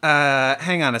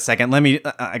 Hang on a second. Let me.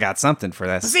 I got something for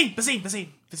this.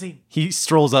 Bazine. He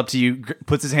strolls up to you,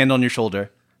 puts his hand on your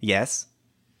shoulder. Yes.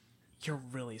 You're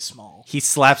really small. He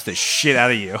slaps the shit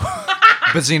out of you.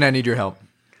 Bazine, I need your help.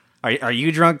 Are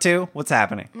you drunk too? What's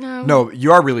happening? No,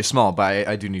 you are really small, but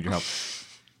I do need your help.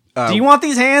 Do you want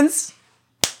these hands?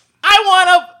 I want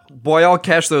to. Boy, I'll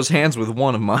catch those hands with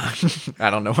one of mine. I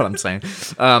don't know what I'm saying.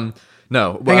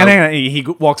 No. Hang on. He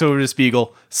walks over to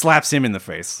Spiegel, slaps him in the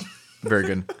face. Very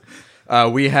good.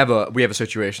 We have a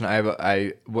situation.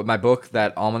 My book,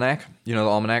 that almanac. You know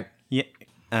the almanac? Yeah.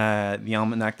 The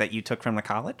almanac that you took from the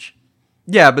college?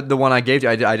 Yeah, but the one I gave you,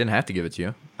 I didn't have to give it to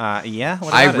you. Yeah.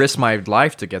 What I about it? risked my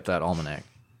life to get that almanac.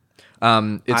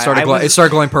 It I started was-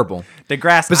 glowing purple. The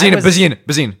grass.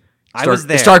 Bazine. I was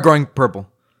there. It started growing purple.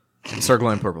 It started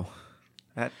glowing purple.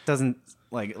 That doesn't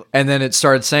like. And then it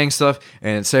started saying stuff,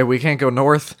 and it said we can't go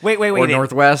north. Wait. Or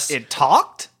northwest. It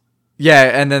talked.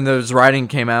 Yeah, and then the writing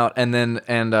came out, and then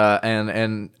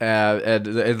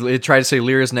it tried to say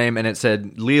Lyra's name, and it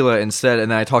said Leela instead.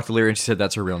 And then I talked to Lyra, and she said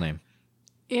that's her real name.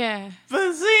 Yeah.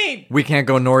 Bazine. We can't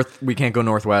go north. We can't go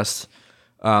northwest.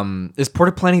 Is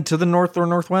Port Plenty to the north or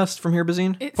northwest from here,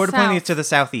 Bazine? It's Port Plenty is south. to the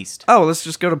southeast. Oh, let's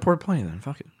just go to Port Plenty then.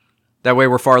 Fuck it. That way,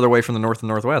 we're farther away from the north and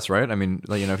northwest, right? I mean,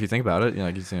 like, if you think about it,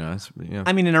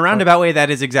 I mean, in a roundabout way, that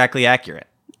is exactly accurate.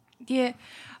 Yeah.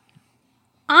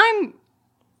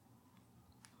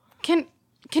 Can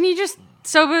you just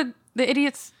sober the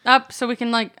idiots up so we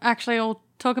can actually all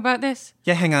talk about this?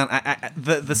 Yeah, hang on.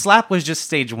 The slap was just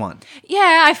stage one.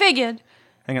 Yeah, I figured.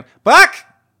 Hang on. Buck!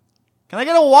 Can I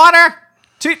get a water?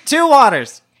 Two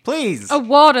waters, please. A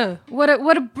water. What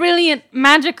a brilliant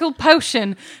magical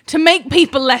potion to make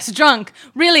people less drunk.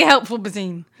 Really helpful,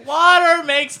 Bazine. Water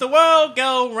makes the world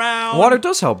go round. Water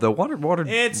does help, though. Water.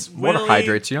 It's water really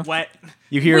hydrates you. Wet.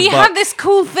 You hear We Buck. have this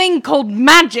cool thing called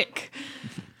magic.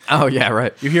 Oh yeah,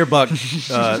 right. You hear Buck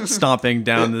stomping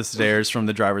down the stairs from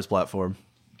the driver's platform,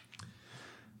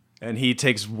 and he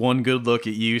takes one good look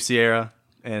at you, Sierra,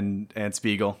 and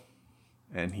Spiegel,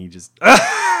 and he just.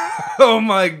 Oh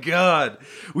my God!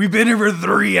 We've been here for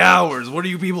 3 hours. What are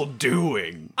you people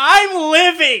doing? I'm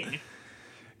living.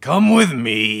 Come with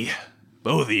me,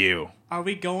 both of you. Are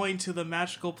we going to the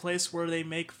magical place where they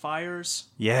make fires?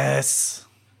 Yes.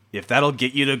 If that'll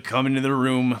get you to come into the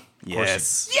room,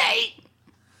 yes. Yay!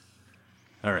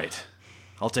 All right.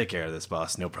 I'll take care of this,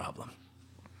 boss. No problem.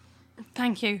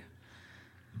 Thank you.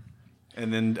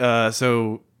 And then,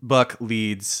 so Buck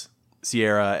leads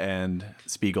Sierra and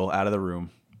Spiegel out of the room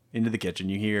into the kitchen.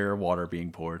 You hear water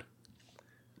being poured.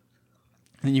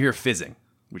 And then you hear fizzing,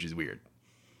 which is weird.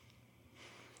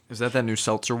 Is that new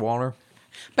seltzer water?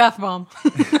 Bath bomb.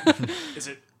 Is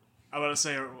it? I want to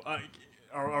say,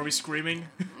 are we screaming?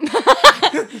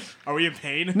 Are we in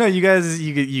pain? No, you guys,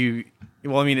 you.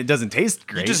 Well, I mean, it doesn't taste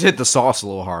great. You just hit the sauce a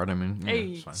little hard. I mean, Hey.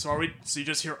 it's fine. So are we? So you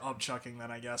just hear upchucking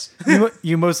then, I guess.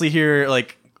 You mostly hear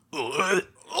like.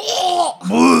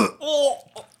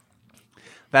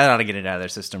 That ought to get it out of their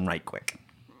system right quick.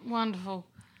 Wonderful.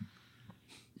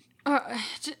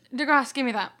 DeGrasse, give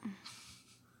me that.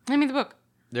 Hand me the book.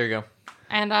 There you go.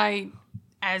 And I,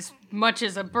 as much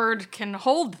as a bird can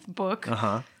hold the book,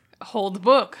 hold the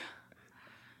book.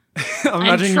 I'm and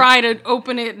imagining try to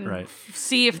open it and Right.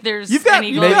 see if there's you've got any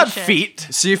you've got shit. feet.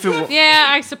 See if it will. Yeah,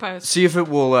 I suppose. See if it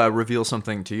will reveal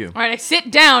something to you. All right, I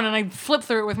sit down and I flip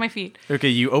through it with my feet. Okay,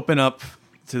 you open up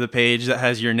to the page that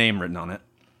has your name written on it.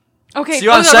 Okay, See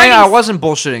what I'm the saying? I writing's- wasn't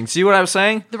bullshitting. See what I was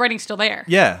saying? The writing's still there.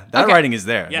 Yeah, that Okay. writing is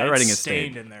there. Yeah, that it's writing is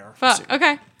stained stained. in there. Fuck.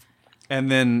 Okay. And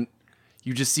then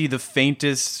you just see the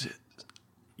faintest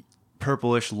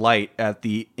purplish light at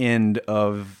the end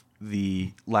of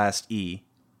the last E,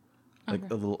 like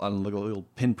a little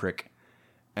pinprick,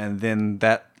 and then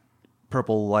that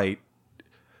purple light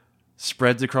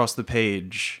spreads across the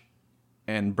page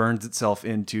and burns itself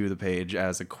into the page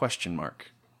as a question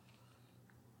mark.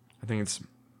 I think it's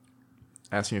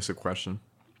asking us a question.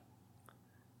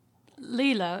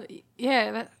 Leela.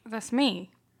 Yeah, that's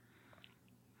me.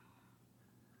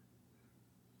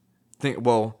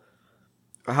 Well,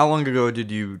 how long ago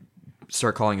did you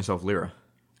start calling yourself Lyra?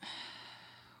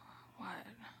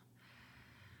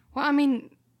 Well, I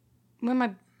mean, when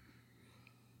my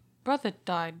brother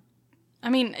died. I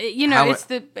mean, you know, How- it's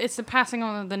the passing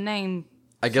on of the name.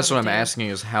 I guess sort what of I'm deal. asking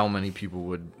is how many people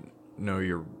would know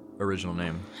your original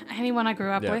name? Anyone I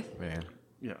grew up with. Yeah.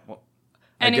 Yeah. Well,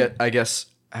 I guess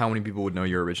how many people would know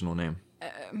your original name?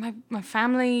 My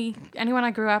family, anyone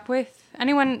I grew up with,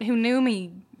 anyone who knew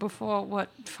me before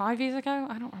 5 years ago.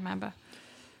 I don't remember.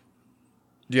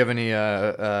 Do you have any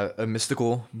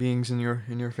mystical beings in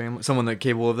your family? Someone that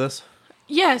capable of this?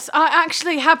 Yes, I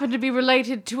actually happen to be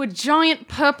related to a giant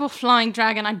purple flying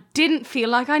dragon. I didn't feel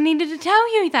like I needed to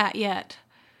tell you that yet.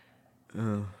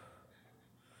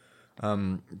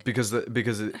 Because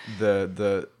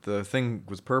the thing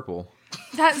was purple.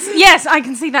 Yes, I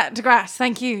can see that, DeGrasse.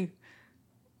 Thank you.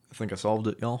 I think I solved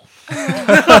it, y'all.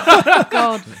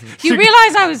 God, you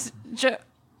realize I was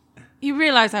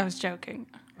joking.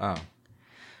 Oh,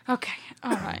 Okay,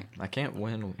 all right. I can't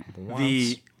win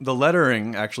once. the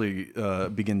lettering actually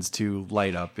begins to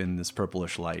light up in this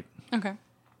purplish light, Okay.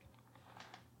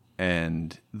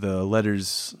 and the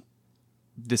letters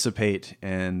dissipate,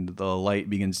 and the light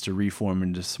begins to reform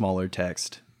into smaller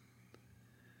text.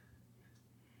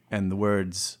 And the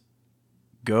words,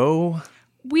 "Go,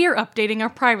 We're updating our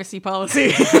privacy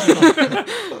policy.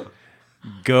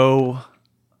 go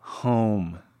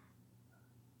home."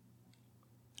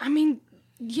 I mean,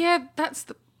 yeah, that's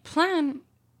the plan.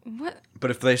 What? But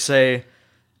if they say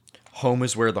home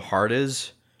is where the heart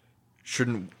is,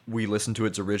 shouldn't we listen to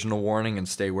its original warning and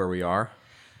stay where we are?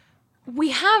 We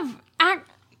have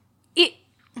it.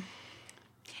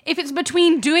 If it's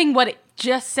between doing what it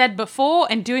just said before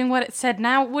and doing what it said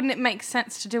now, wouldn't it make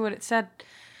sense to do what it said?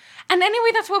 And anyway,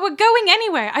 that's where we're going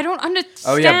anyway. I don't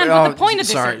understand what the point of this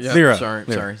is. Yeah, Lyra, sorry,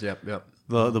 Lyra. yep.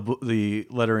 The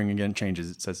lettering again changes.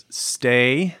 It says,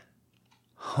 "Stay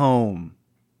home."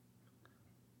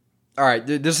 All right,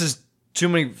 this is too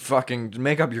many fucking.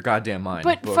 Make up your goddamn mind.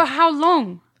 But book. for how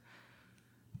long?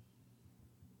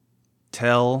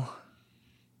 Tell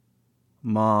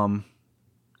Mom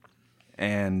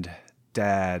and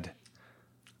Dad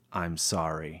I'm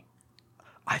sorry.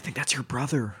 I think that's your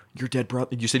brother. Your dead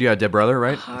brother. You said you had a dead brother,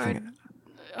 right? I think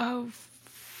Oh,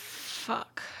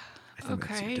 fuck. that's your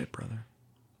Okay. dead brother.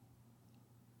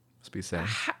 Must be sad.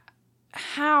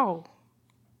 How?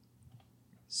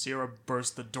 Sierra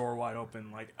burst the door wide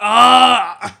open like,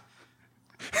 ah!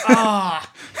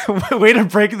 Way to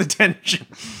break the tension.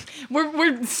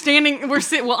 We're standing.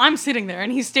 Well, I'm sitting there,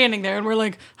 and he's standing there, and we're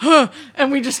like, huh,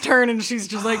 and we just turn, and she's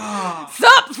just like,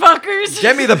 sup, fuckers.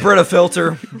 Get me the Brita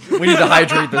filter. We need to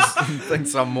hydrate this thing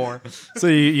some more. So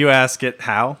you ask it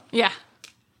how? Yeah.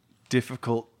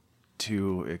 Difficult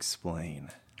to explain.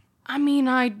 I mean,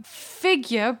 I'd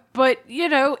figure, but, you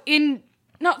know, in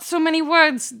not so many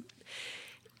words.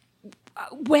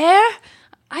 Where?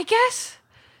 I guess?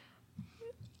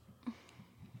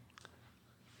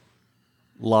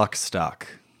 Lockstock.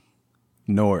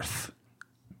 North.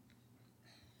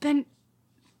 Then,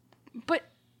 but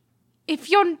if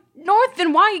you're north,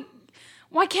 then why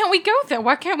can't we go there?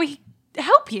 Why can't we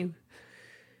help you?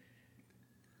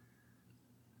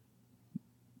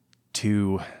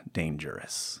 Too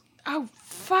dangerous. Oh,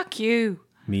 fuck you.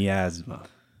 Miasma.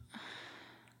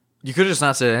 You could have just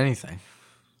not said anything.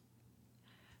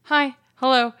 Hi,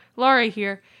 hello, Laurie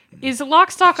here. Is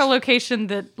Lockstock a location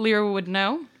that Lyra would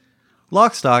know?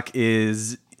 Lockstock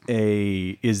is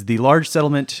the large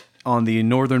settlement on the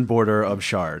northern border of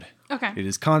Shard. Okay. It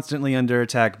is constantly under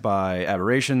attack by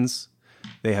aberrations.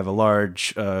 They have a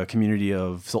large community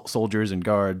of soldiers and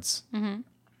guards. Mm-hmm.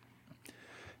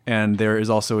 And there is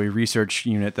also a research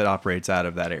unit that operates out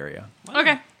of that area.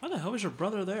 Okay. Why the hell is your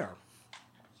brother there?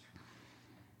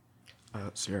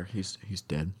 Sir, he's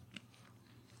dead.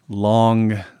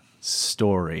 Long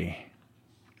story.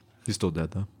 He's still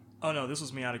dead though. Oh no, this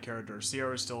was me out of character.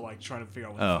 Sierra's still like trying to figure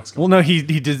out what the Oh, fuck's going well, no, he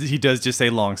does just say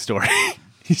long story.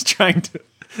 He's trying to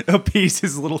appease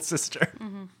his little sister.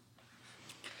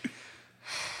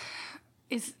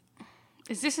 Is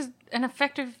this an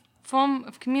effective form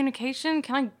of communication?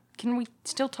 Can we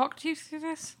still talk to you through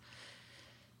this?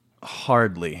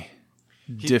 Hardly.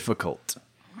 Difficult.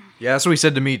 Yeah, that's what he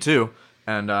said to me too,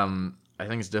 and I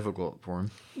think it's difficult for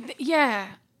him. Yeah,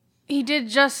 he did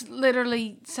just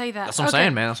literally say that. That's what I'm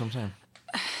saying, man. That's what I'm saying.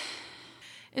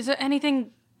 Is there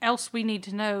anything else we need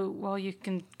to know while you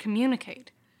can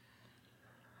communicate?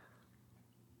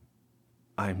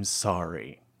 I'm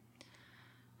sorry.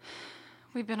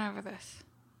 We've been over this.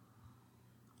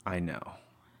 I know.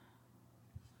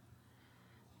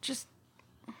 Just...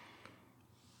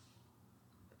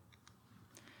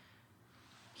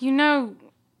 You know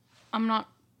I'm not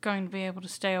going to be able to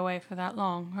stay away for that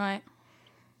long, right?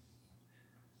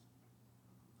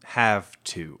 Have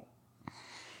to.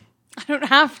 I don't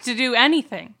have to do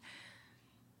anything.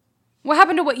 What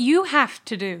happened to what you have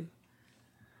to do?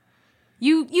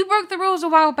 You broke the rules a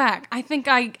while back. I think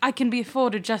I can be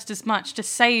afforded just as much to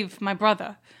save my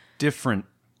brother. Different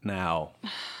now.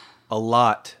 A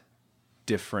lot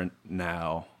different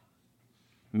now.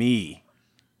 Me,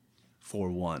 for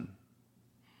one.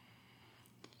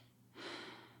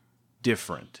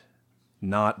 Different.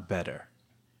 Not better.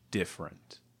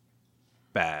 Different.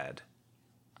 Bad.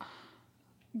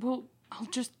 We'll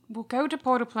go to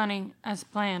Porta Plenty as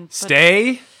planned. But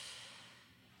Stay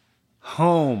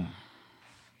home,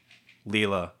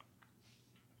 Leela.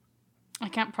 I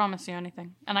can't promise you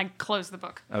anything. And I close the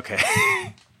book. Okay.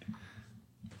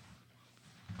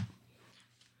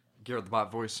 Garrett the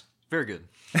bot voice. Very good.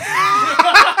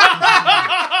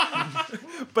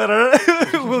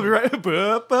 We'll be right.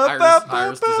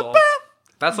 Iris dissolve.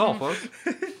 That's all, folks.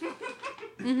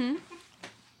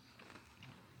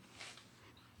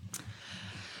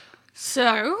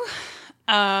 So,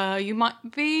 you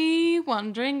might be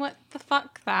wondering what the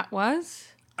fuck that was.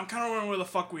 I'm kind of wondering where the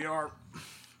fuck we are.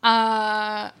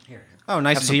 Oh,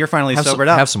 nice to see you're finally Have sobered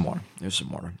some, up. have some water. There's some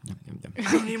water.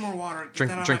 I don't need more water. Get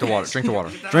that out Drink of the my water. face. Drink the water.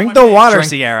 Get that Drink out the of my water, Drink-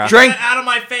 Sierra. Drink. Get that out of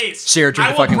my face. Sierra, drink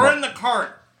I the will fucking burn water. the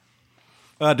cart.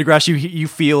 DeGrasse, you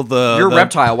feel the... You're a the-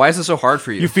 reptile. Why is it so hard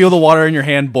for you? You feel the water in your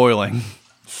hand boiling.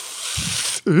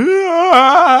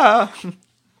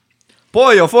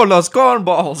 Pollo for los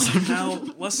cornballs. Now,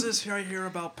 let's just hear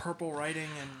about purple writing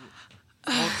and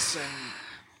books and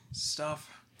stuff.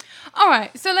 All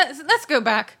right, so let's go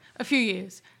back a few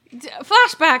years.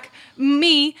 Flashback,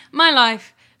 my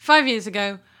life, 5 years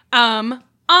ago.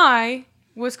 I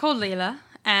was called Leela,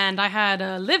 and I had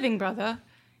a living brother,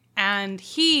 and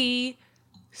he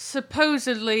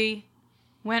supposedly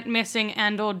went missing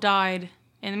and or died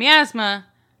in the miasma.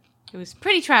 It was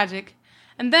pretty tragic.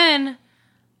 And then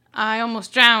I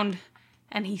almost drowned,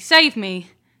 and he saved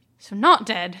me, so not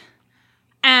dead.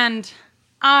 And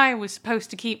I was supposed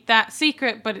to keep that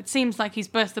secret, but it seems like he's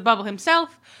burst the bubble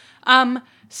himself.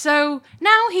 So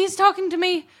now he's talking to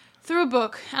me through a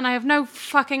book, and I have no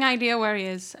fucking idea where he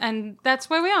is. And that's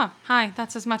where we are. Hi,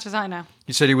 that's as much as I know.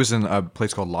 You said he was in a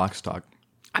place called Lockstock.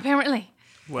 Apparently.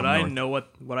 What I know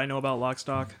about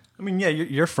Lockstock? I mean, yeah,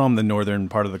 you're from the northern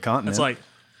part of the continent. It's like,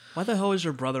 why the hell is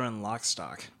your brother in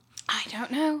Lockstock? I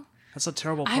don't know. That's a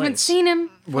terrible place. I haven't seen him.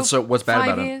 What's for bad 5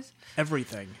 about him? years.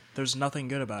 Everything. There's nothing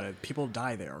good about it. People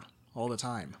die there all the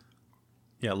time.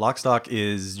 Yeah, Lockstock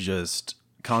is just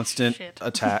constant Shit.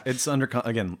 attack. It's under it's It's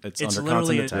under constant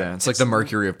literally a- attack. Yeah, it's like the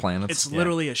Mercury of planets. It's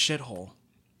literally a shithole.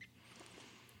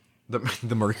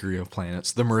 the Mercury of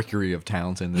planets. The Mercury of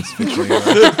towns in this fiction.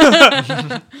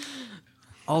 Era.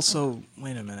 Also,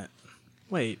 wait a minute.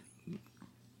 Wait.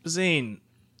 Zane,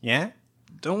 Yeah.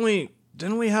 didn't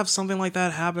we have something like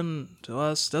that happen to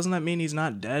us? Doesn't that mean he's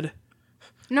not dead?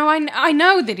 No, I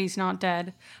know that he's not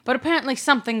dead, but apparently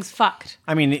something's fucked.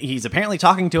 I mean, he's apparently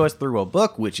talking to us through a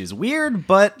book, which is weird,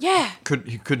 but Yeah.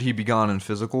 Could he be gone in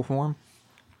physical form?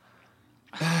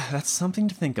 that's something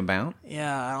to think about.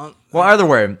 Yeah, I don't. Well, either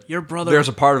way, Your brother. there's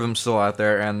a part of him still out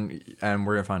there, and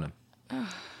we're gonna find him.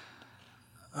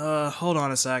 Hold on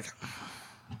a sec.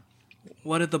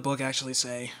 What did the book actually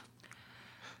say?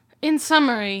 In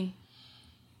summary,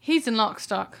 he's in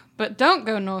Lockstock, but don't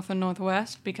go north or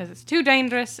northwest because it's too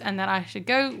dangerous, and that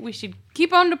we should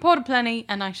keep on to Porta Plenty,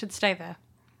 and I should stay there.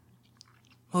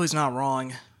 Well, he's not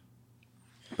wrong.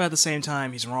 But at the same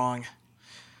time, he's wrong.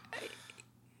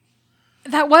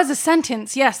 That was a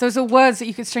sentence. Yes, those are words that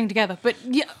you could string together. But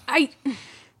yeah, I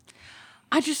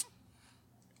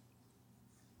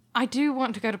do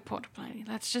want to go to Porta Plenty.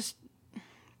 Let's just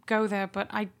go there. But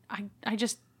I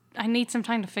just I need some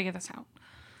time to figure this out.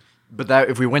 But that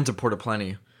if we went to Port of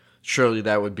Plenty, surely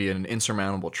that would be an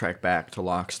insurmountable trek back to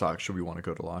Lockstock. Should we want to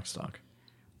go to Lockstock?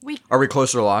 Are we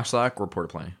closer to Lockstock or Port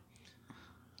of Plenty?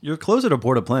 You're closer to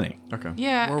Port of Plenty. Okay.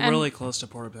 Yeah, We're and really close to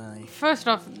Port Benny. first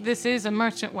off, this is a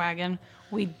merchant wagon.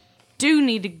 We do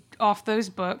need to off those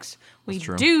books. We That's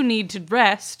true. do need to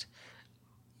rest.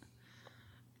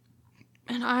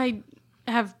 And I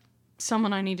have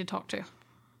someone I need to talk to.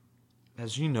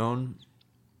 Has he known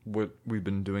what we've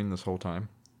been doing this whole time?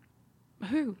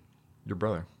 Who? Your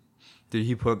brother. Did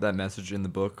he put that message in the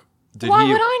book? Did Why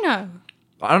he? would I know?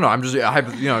 I don't know. I'm just,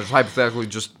 just hypothetically,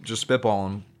 just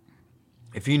spitballing.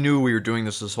 If he knew we were doing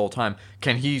this whole time,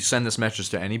 can he send this message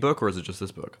to any book, or is it just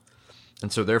this book?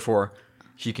 And so, therefore,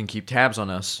 he can keep tabs on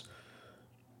us.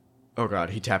 Oh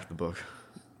God, he tapped the book.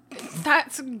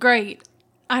 That's great.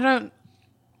 I don't.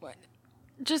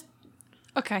 Just.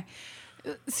 Okay.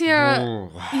 Sierra,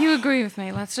 you agree with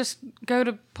me. Let's just go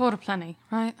to Port of Plenty,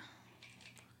 right?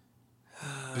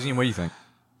 Bazine, what do you think?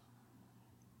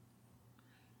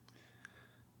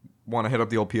 Want to hit up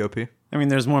the old POP? I mean,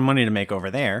 there's more money to make over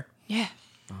there. Yeah.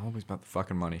 Always about the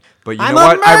fucking money. But you I'm know a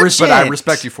what? I merchant!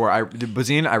 respect you for it.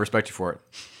 Bazine, I respect you for it.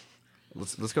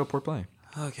 Let's go Port Plenty.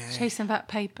 Okay. Chasing that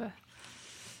paper.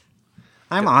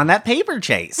 I'm on that paper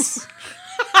chase.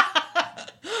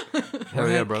 Hell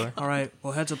yeah, brother. All right,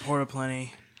 we'll head to Port of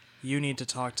Plenty. You need to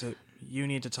talk to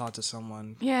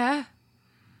someone, Yeah.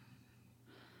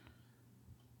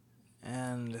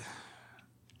 and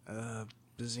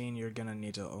Bazine, you're gonna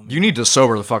need to owe me. You need to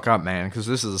sober the fuck up, man, because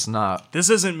this is not. This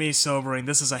isn't me sobering.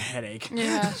 This is a headache.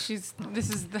 Yeah, this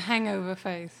is the hangover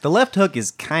phase. The left hook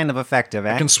is kind of effective,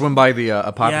 I can swim by the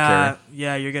apothecary.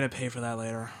 Yeah, you're gonna pay for that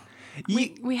later.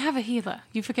 We have a healer.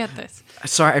 You forget this.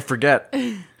 Sorry, I forget.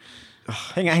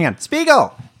 Hang on.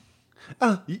 Spiegel!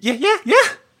 Yeah.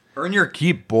 Earn your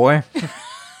keep, boy.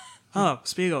 Oh,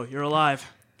 Spiegel, you're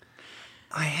alive.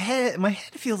 My head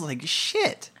feels like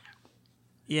shit.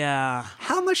 Yeah,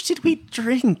 How much did we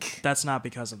drink? that's not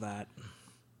because of that.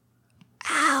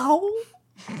 Ow!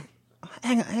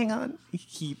 Hang on.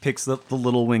 He picks up the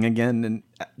little wing again and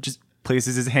just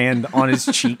places his hand on his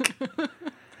cheek.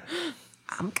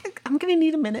 I'm gonna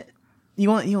need a minute. You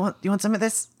want some of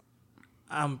this?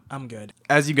 I'm good.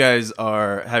 As you guys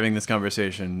are having this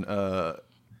conversation,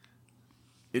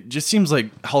 it just seems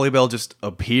like Hollybell just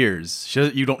appears.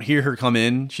 You don't hear her come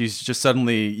in. She's just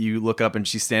suddenly, you look up and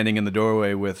she's standing in the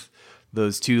doorway with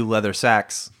those 2 leather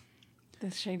sacks,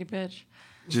 This shady bitch.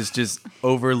 just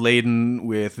overladen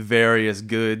with various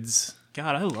goods.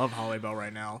 God, I love Hollybell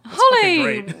right now. That's fucking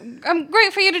Holly, great. I'm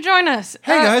great for you to join us.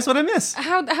 Hey guys, what'd I miss?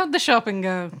 How'd the shopping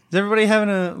go? Is everybody having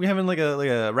like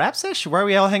a rap sesh? Why are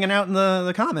we all hanging out in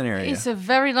the common area? It's a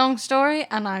very long story,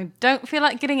 and I don't feel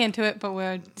like getting into it, but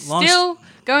we're Long still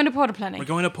going to Port of Plenty. We're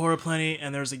going to Port of Plenty,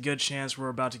 and there's a good chance we're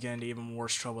about to get into even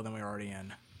worse trouble than we're already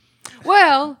in.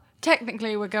 Well,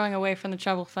 technically, we're going away from the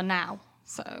trouble for now,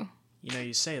 so... You know,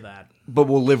 you say that. But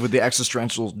we'll live with the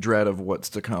existential dread of what's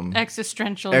to come.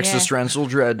 Existential, Existential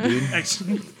dread, dude. Ex-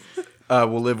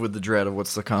 We'll live with the dread of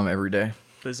what's to come every day.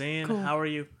 Bazine, Cool. how are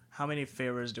you? How many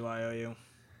favors do I owe you?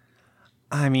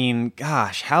 I mean,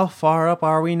 gosh, how far up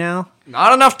are we now?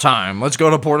 Not enough time. Let's go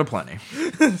to Port of Plenty.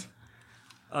 Enough.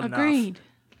 Agreed.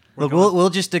 Look, we'll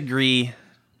just agree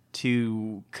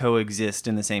to coexist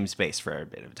in the same space for a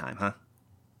bit of time, huh?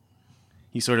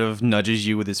 He sort of nudges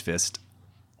you with his fist.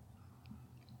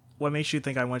 What makes you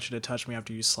think I want you to touch me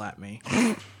after you slap me?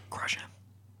 Crush him.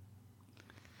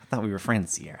 I thought we were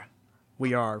friends, Sierra.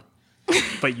 We are,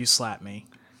 but you slap me.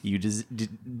 You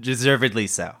deservedly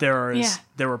so. There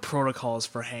were protocols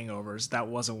for hangovers. That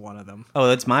wasn't one of them. Oh,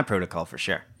 that's my protocol for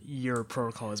sure. Your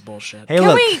protocol is bullshit. Hey, Can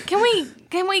look,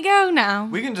 can we go now?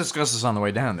 We can discuss this on the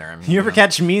way down there. I mean, you ever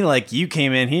catch me like you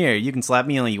came in here? You can slap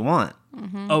me all you want.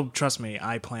 Oh, trust me,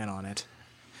 I plan on it.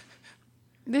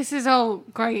 This is all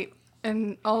great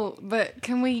and all, but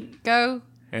can we go?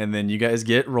 And then you guys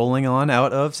get rolling on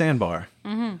out of Sandbar.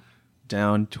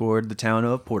 Down toward the town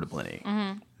of Port of Plenty.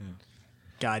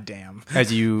 Goddamn.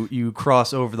 As you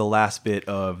cross over the last bit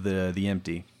of the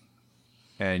empty,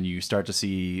 and you start to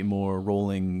see more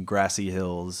rolling grassy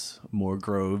hills, more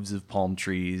groves of palm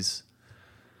trees.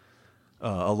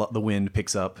 The wind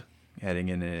picks up, heading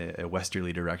in a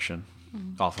westerly direction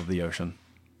off of the ocean.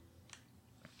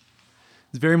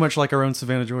 It's very much like our own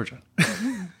Savannah, Georgia.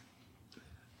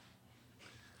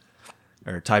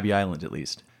 Or Tybee Island, at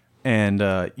least. And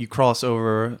you cross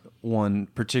over one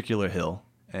particular hill,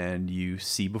 and you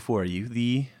see before you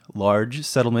the large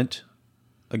settlement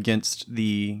against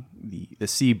the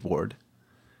seaboard,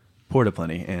 Port of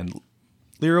Plenty. And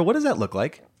Lyra, what does that look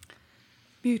like?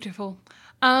 Beautiful.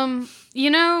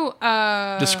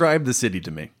 Describe the city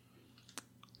to me.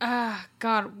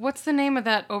 God, what's the name of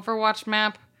that Overwatch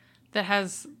map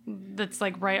that's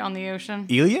like right on the ocean?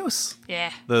 Ilios?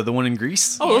 Yeah, The one in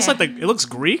Greece? Oh, it looks like it looks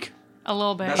Greek. a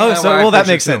little bit. Oh, Yeah, so what I well that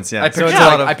pictured makes too. sense. Yeah, I so pictured, it's Yeah,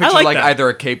 a lot of I pictured like like that. either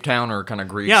a Cape Town or kind of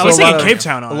Greek. Yeah, I So was a lot thinking of- Cape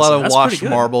Town. a Honestly. lot of That's washed pretty good.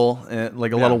 marble,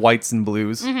 like a lot of whites and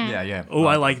blues, yeah. Oh,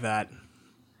 I like that.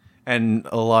 and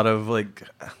a lot of like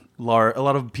a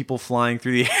lot of people flying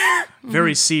through the air.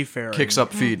 Very seafaring. Kicks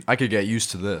up feet. I could get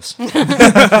used to this.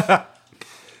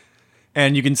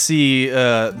 And you can see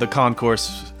the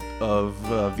concourse of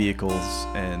vehicles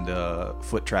and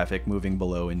foot traffic moving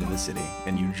below into the city,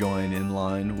 and you join in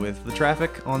line with the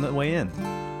traffic on the way in.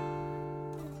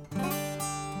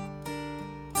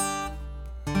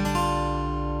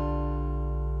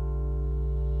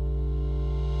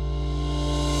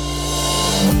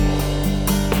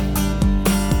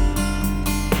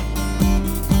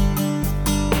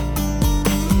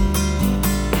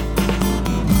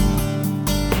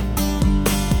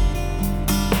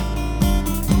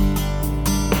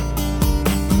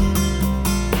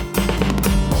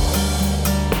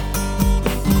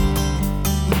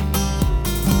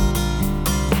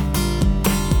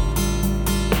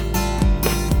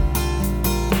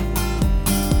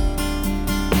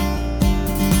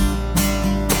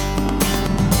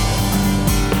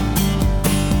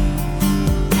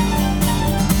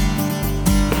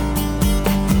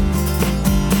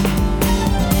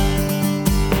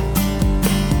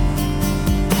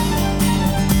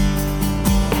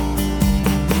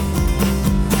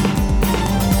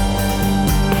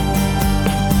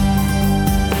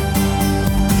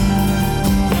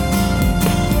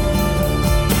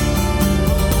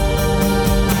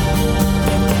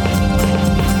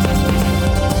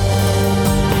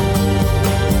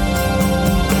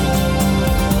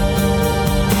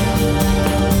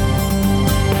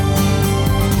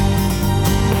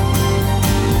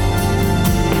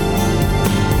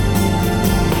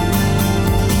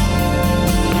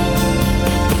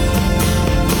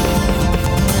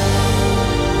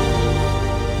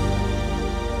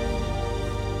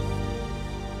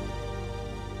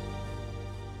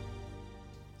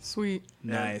 Sweet.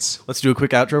 Nice. Let's do a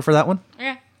quick outro for that one.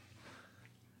 Okay.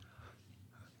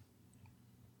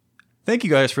 Thank you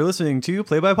guys for listening to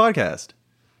Play by Podcast.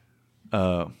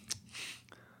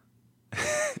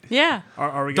 Yeah.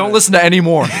 Are we? Don't gonna- listen to any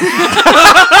more.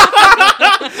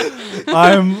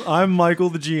 I'm Michael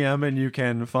the GM, and you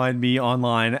can find me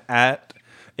online at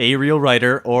A Real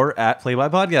Writer or at Play by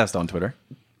Podcast on Twitter,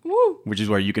 Woo. which is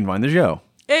where you can find the show.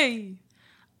 Hey.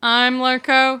 I'm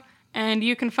Larko, and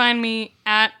you can find me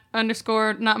at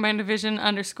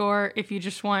 _NotMyDivision_ if you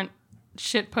just want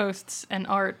shit posts and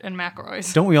art and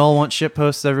McElroys. Don't we all want shit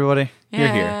posts, everybody? You're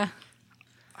Yeah. here.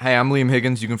 Hey, I'm Liam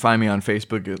Higgins. You can find me on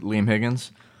Facebook at Liam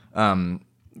Higgins. At-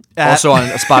 Also on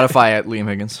Spotify at Liam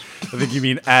Higgins. I think you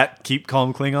mean at Keep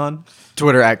Calm Klingon.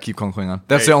 Twitter at Keep Calm Klingon.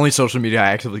 That's the only social media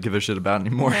I actively give a shit about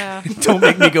anymore. Yeah. Don't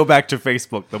make me go back to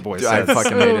Facebook, the boy Dude, I says.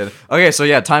 fucking hate it. Okay, so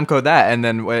yeah, time code that, and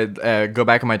then go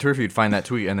back in my Twitter feed, find that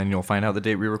tweet, and then you'll find out the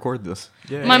date we record this.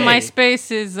 My MySpace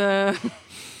is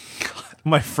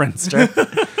My Friendster.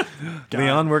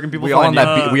 Leon, where can people We all find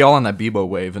on you? that. We all on that Bebo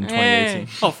wave in 2018.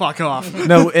 Hey. Oh, fuck off.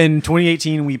 No, in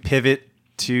 2018 we pivot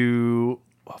to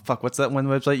what's that one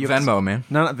website you have? Venmo, man.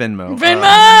 No, not Venmo.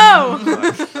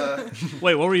 Venmo.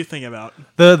 Wait, what were you thinking about?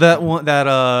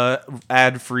 That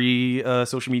ad free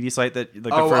social media site that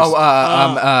like the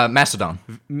first Mastodon.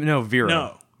 no Vero.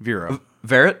 No. Vero.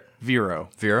 Verit? Vero.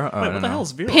 Vera? Oh, I Wait, don't what the know.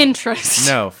 hell's Vero? Pinterest.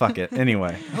 No, fuck it.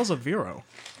 Anyway, What the hell's a Vero?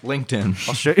 LinkedIn.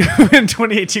 I'll show you. In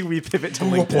 2018 we pivot to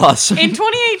LinkedIn. Plus. In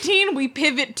 2018, we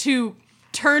pivot to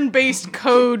turn-based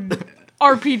code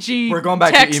RPG We're going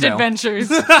back to text email. adventures.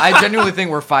 I genuinely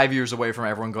think we're 5 years away from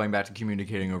everyone going back to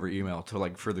communicating over email to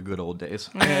like for the good old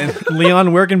days. And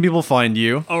Leon, where can people find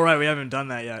you? Oh, right, we haven't done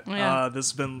that yet. Yeah.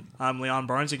 This has been, I'm Leon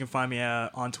Barnes. You can find me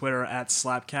on Twitter at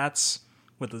Slapcats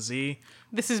with a Z.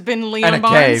 This has been Leon And a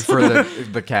K Barnes. for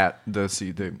the cat, the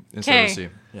C, the instead of K. C.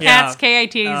 Cats, Yeah.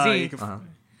 K-I-T-A-Z. You can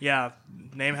Yeah,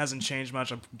 name hasn't changed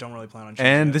much. I don't really plan on changing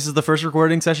And it. this is the first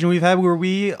recording session we've had where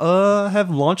we have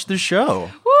launched the show.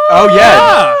 Oh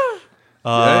yeah.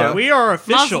 Uh, We are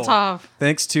official. Mazel tov.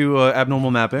 Thanks to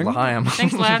Abnormal Mapping. Hi, I'm.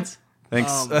 Thanks, lads.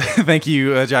 Thanks, thank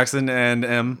you, Jackson and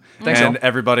M, Thanks, and Em.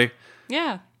 everybody.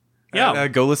 Yeah. Yeah,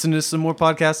 Go listen to some more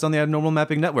podcasts on the Abnormal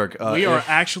Mapping Network. we are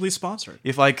actually sponsored.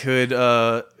 If I could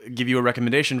give you a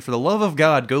recommendation, for the love of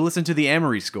God, go listen to the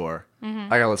Amory Score. I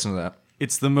gotta listen to that.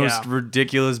 It's the most Yeah.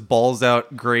 ridiculous, balls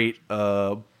out, great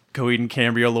Coed and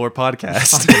Cambria Lore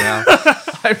podcast. Yeah.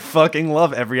 I fucking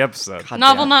love every episode.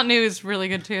 Novel Not New is really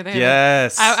good too. They had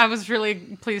Yes. I was really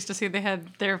pleased to see they had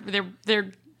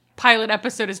their pilot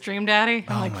episode is Dream Daddy.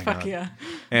 I'm like, my fuck God. yeah.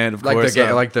 And of Like course,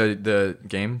 the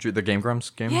Game Grumps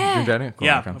game. Yeah. Dream Daddy? Cool,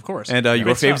 Yeah, okay. of course. and Your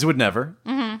Great Faves stuff. Would Never.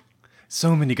 Mm-hmm.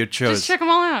 So many good shows. Just check them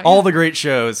all out. All yeah. the great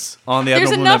shows on the There's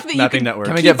Abnormal enough that you Mapping can- Network.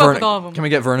 Can we Keep get up with all of them. Can we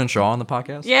get Vernon Shaw on the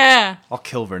podcast? Yeah. I'll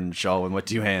kill Vernon Shaw with my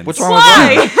 2 hands. What's wrong with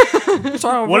Vernon?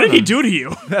 Why? What did he do to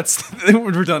you? That's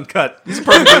we're done. Cut.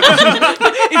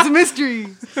 It's a mystery.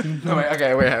 No,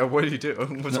 wait. What did he do?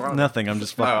 What's wrong? Nothing. I'm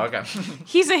just fucking. Oh, okay.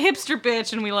 He's a hipster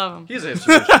bitch, and we love him. He's a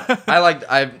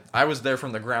hipster. I was there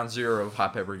from the ground zero of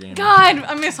Hot Pepper Gaming. God,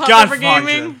 I miss Hot God, Pepper fuck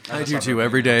Gaming. I do too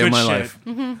every day Good of my shit.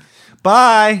 life.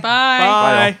 Bye. Bye.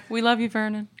 Bye. We love you,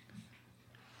 Vernon.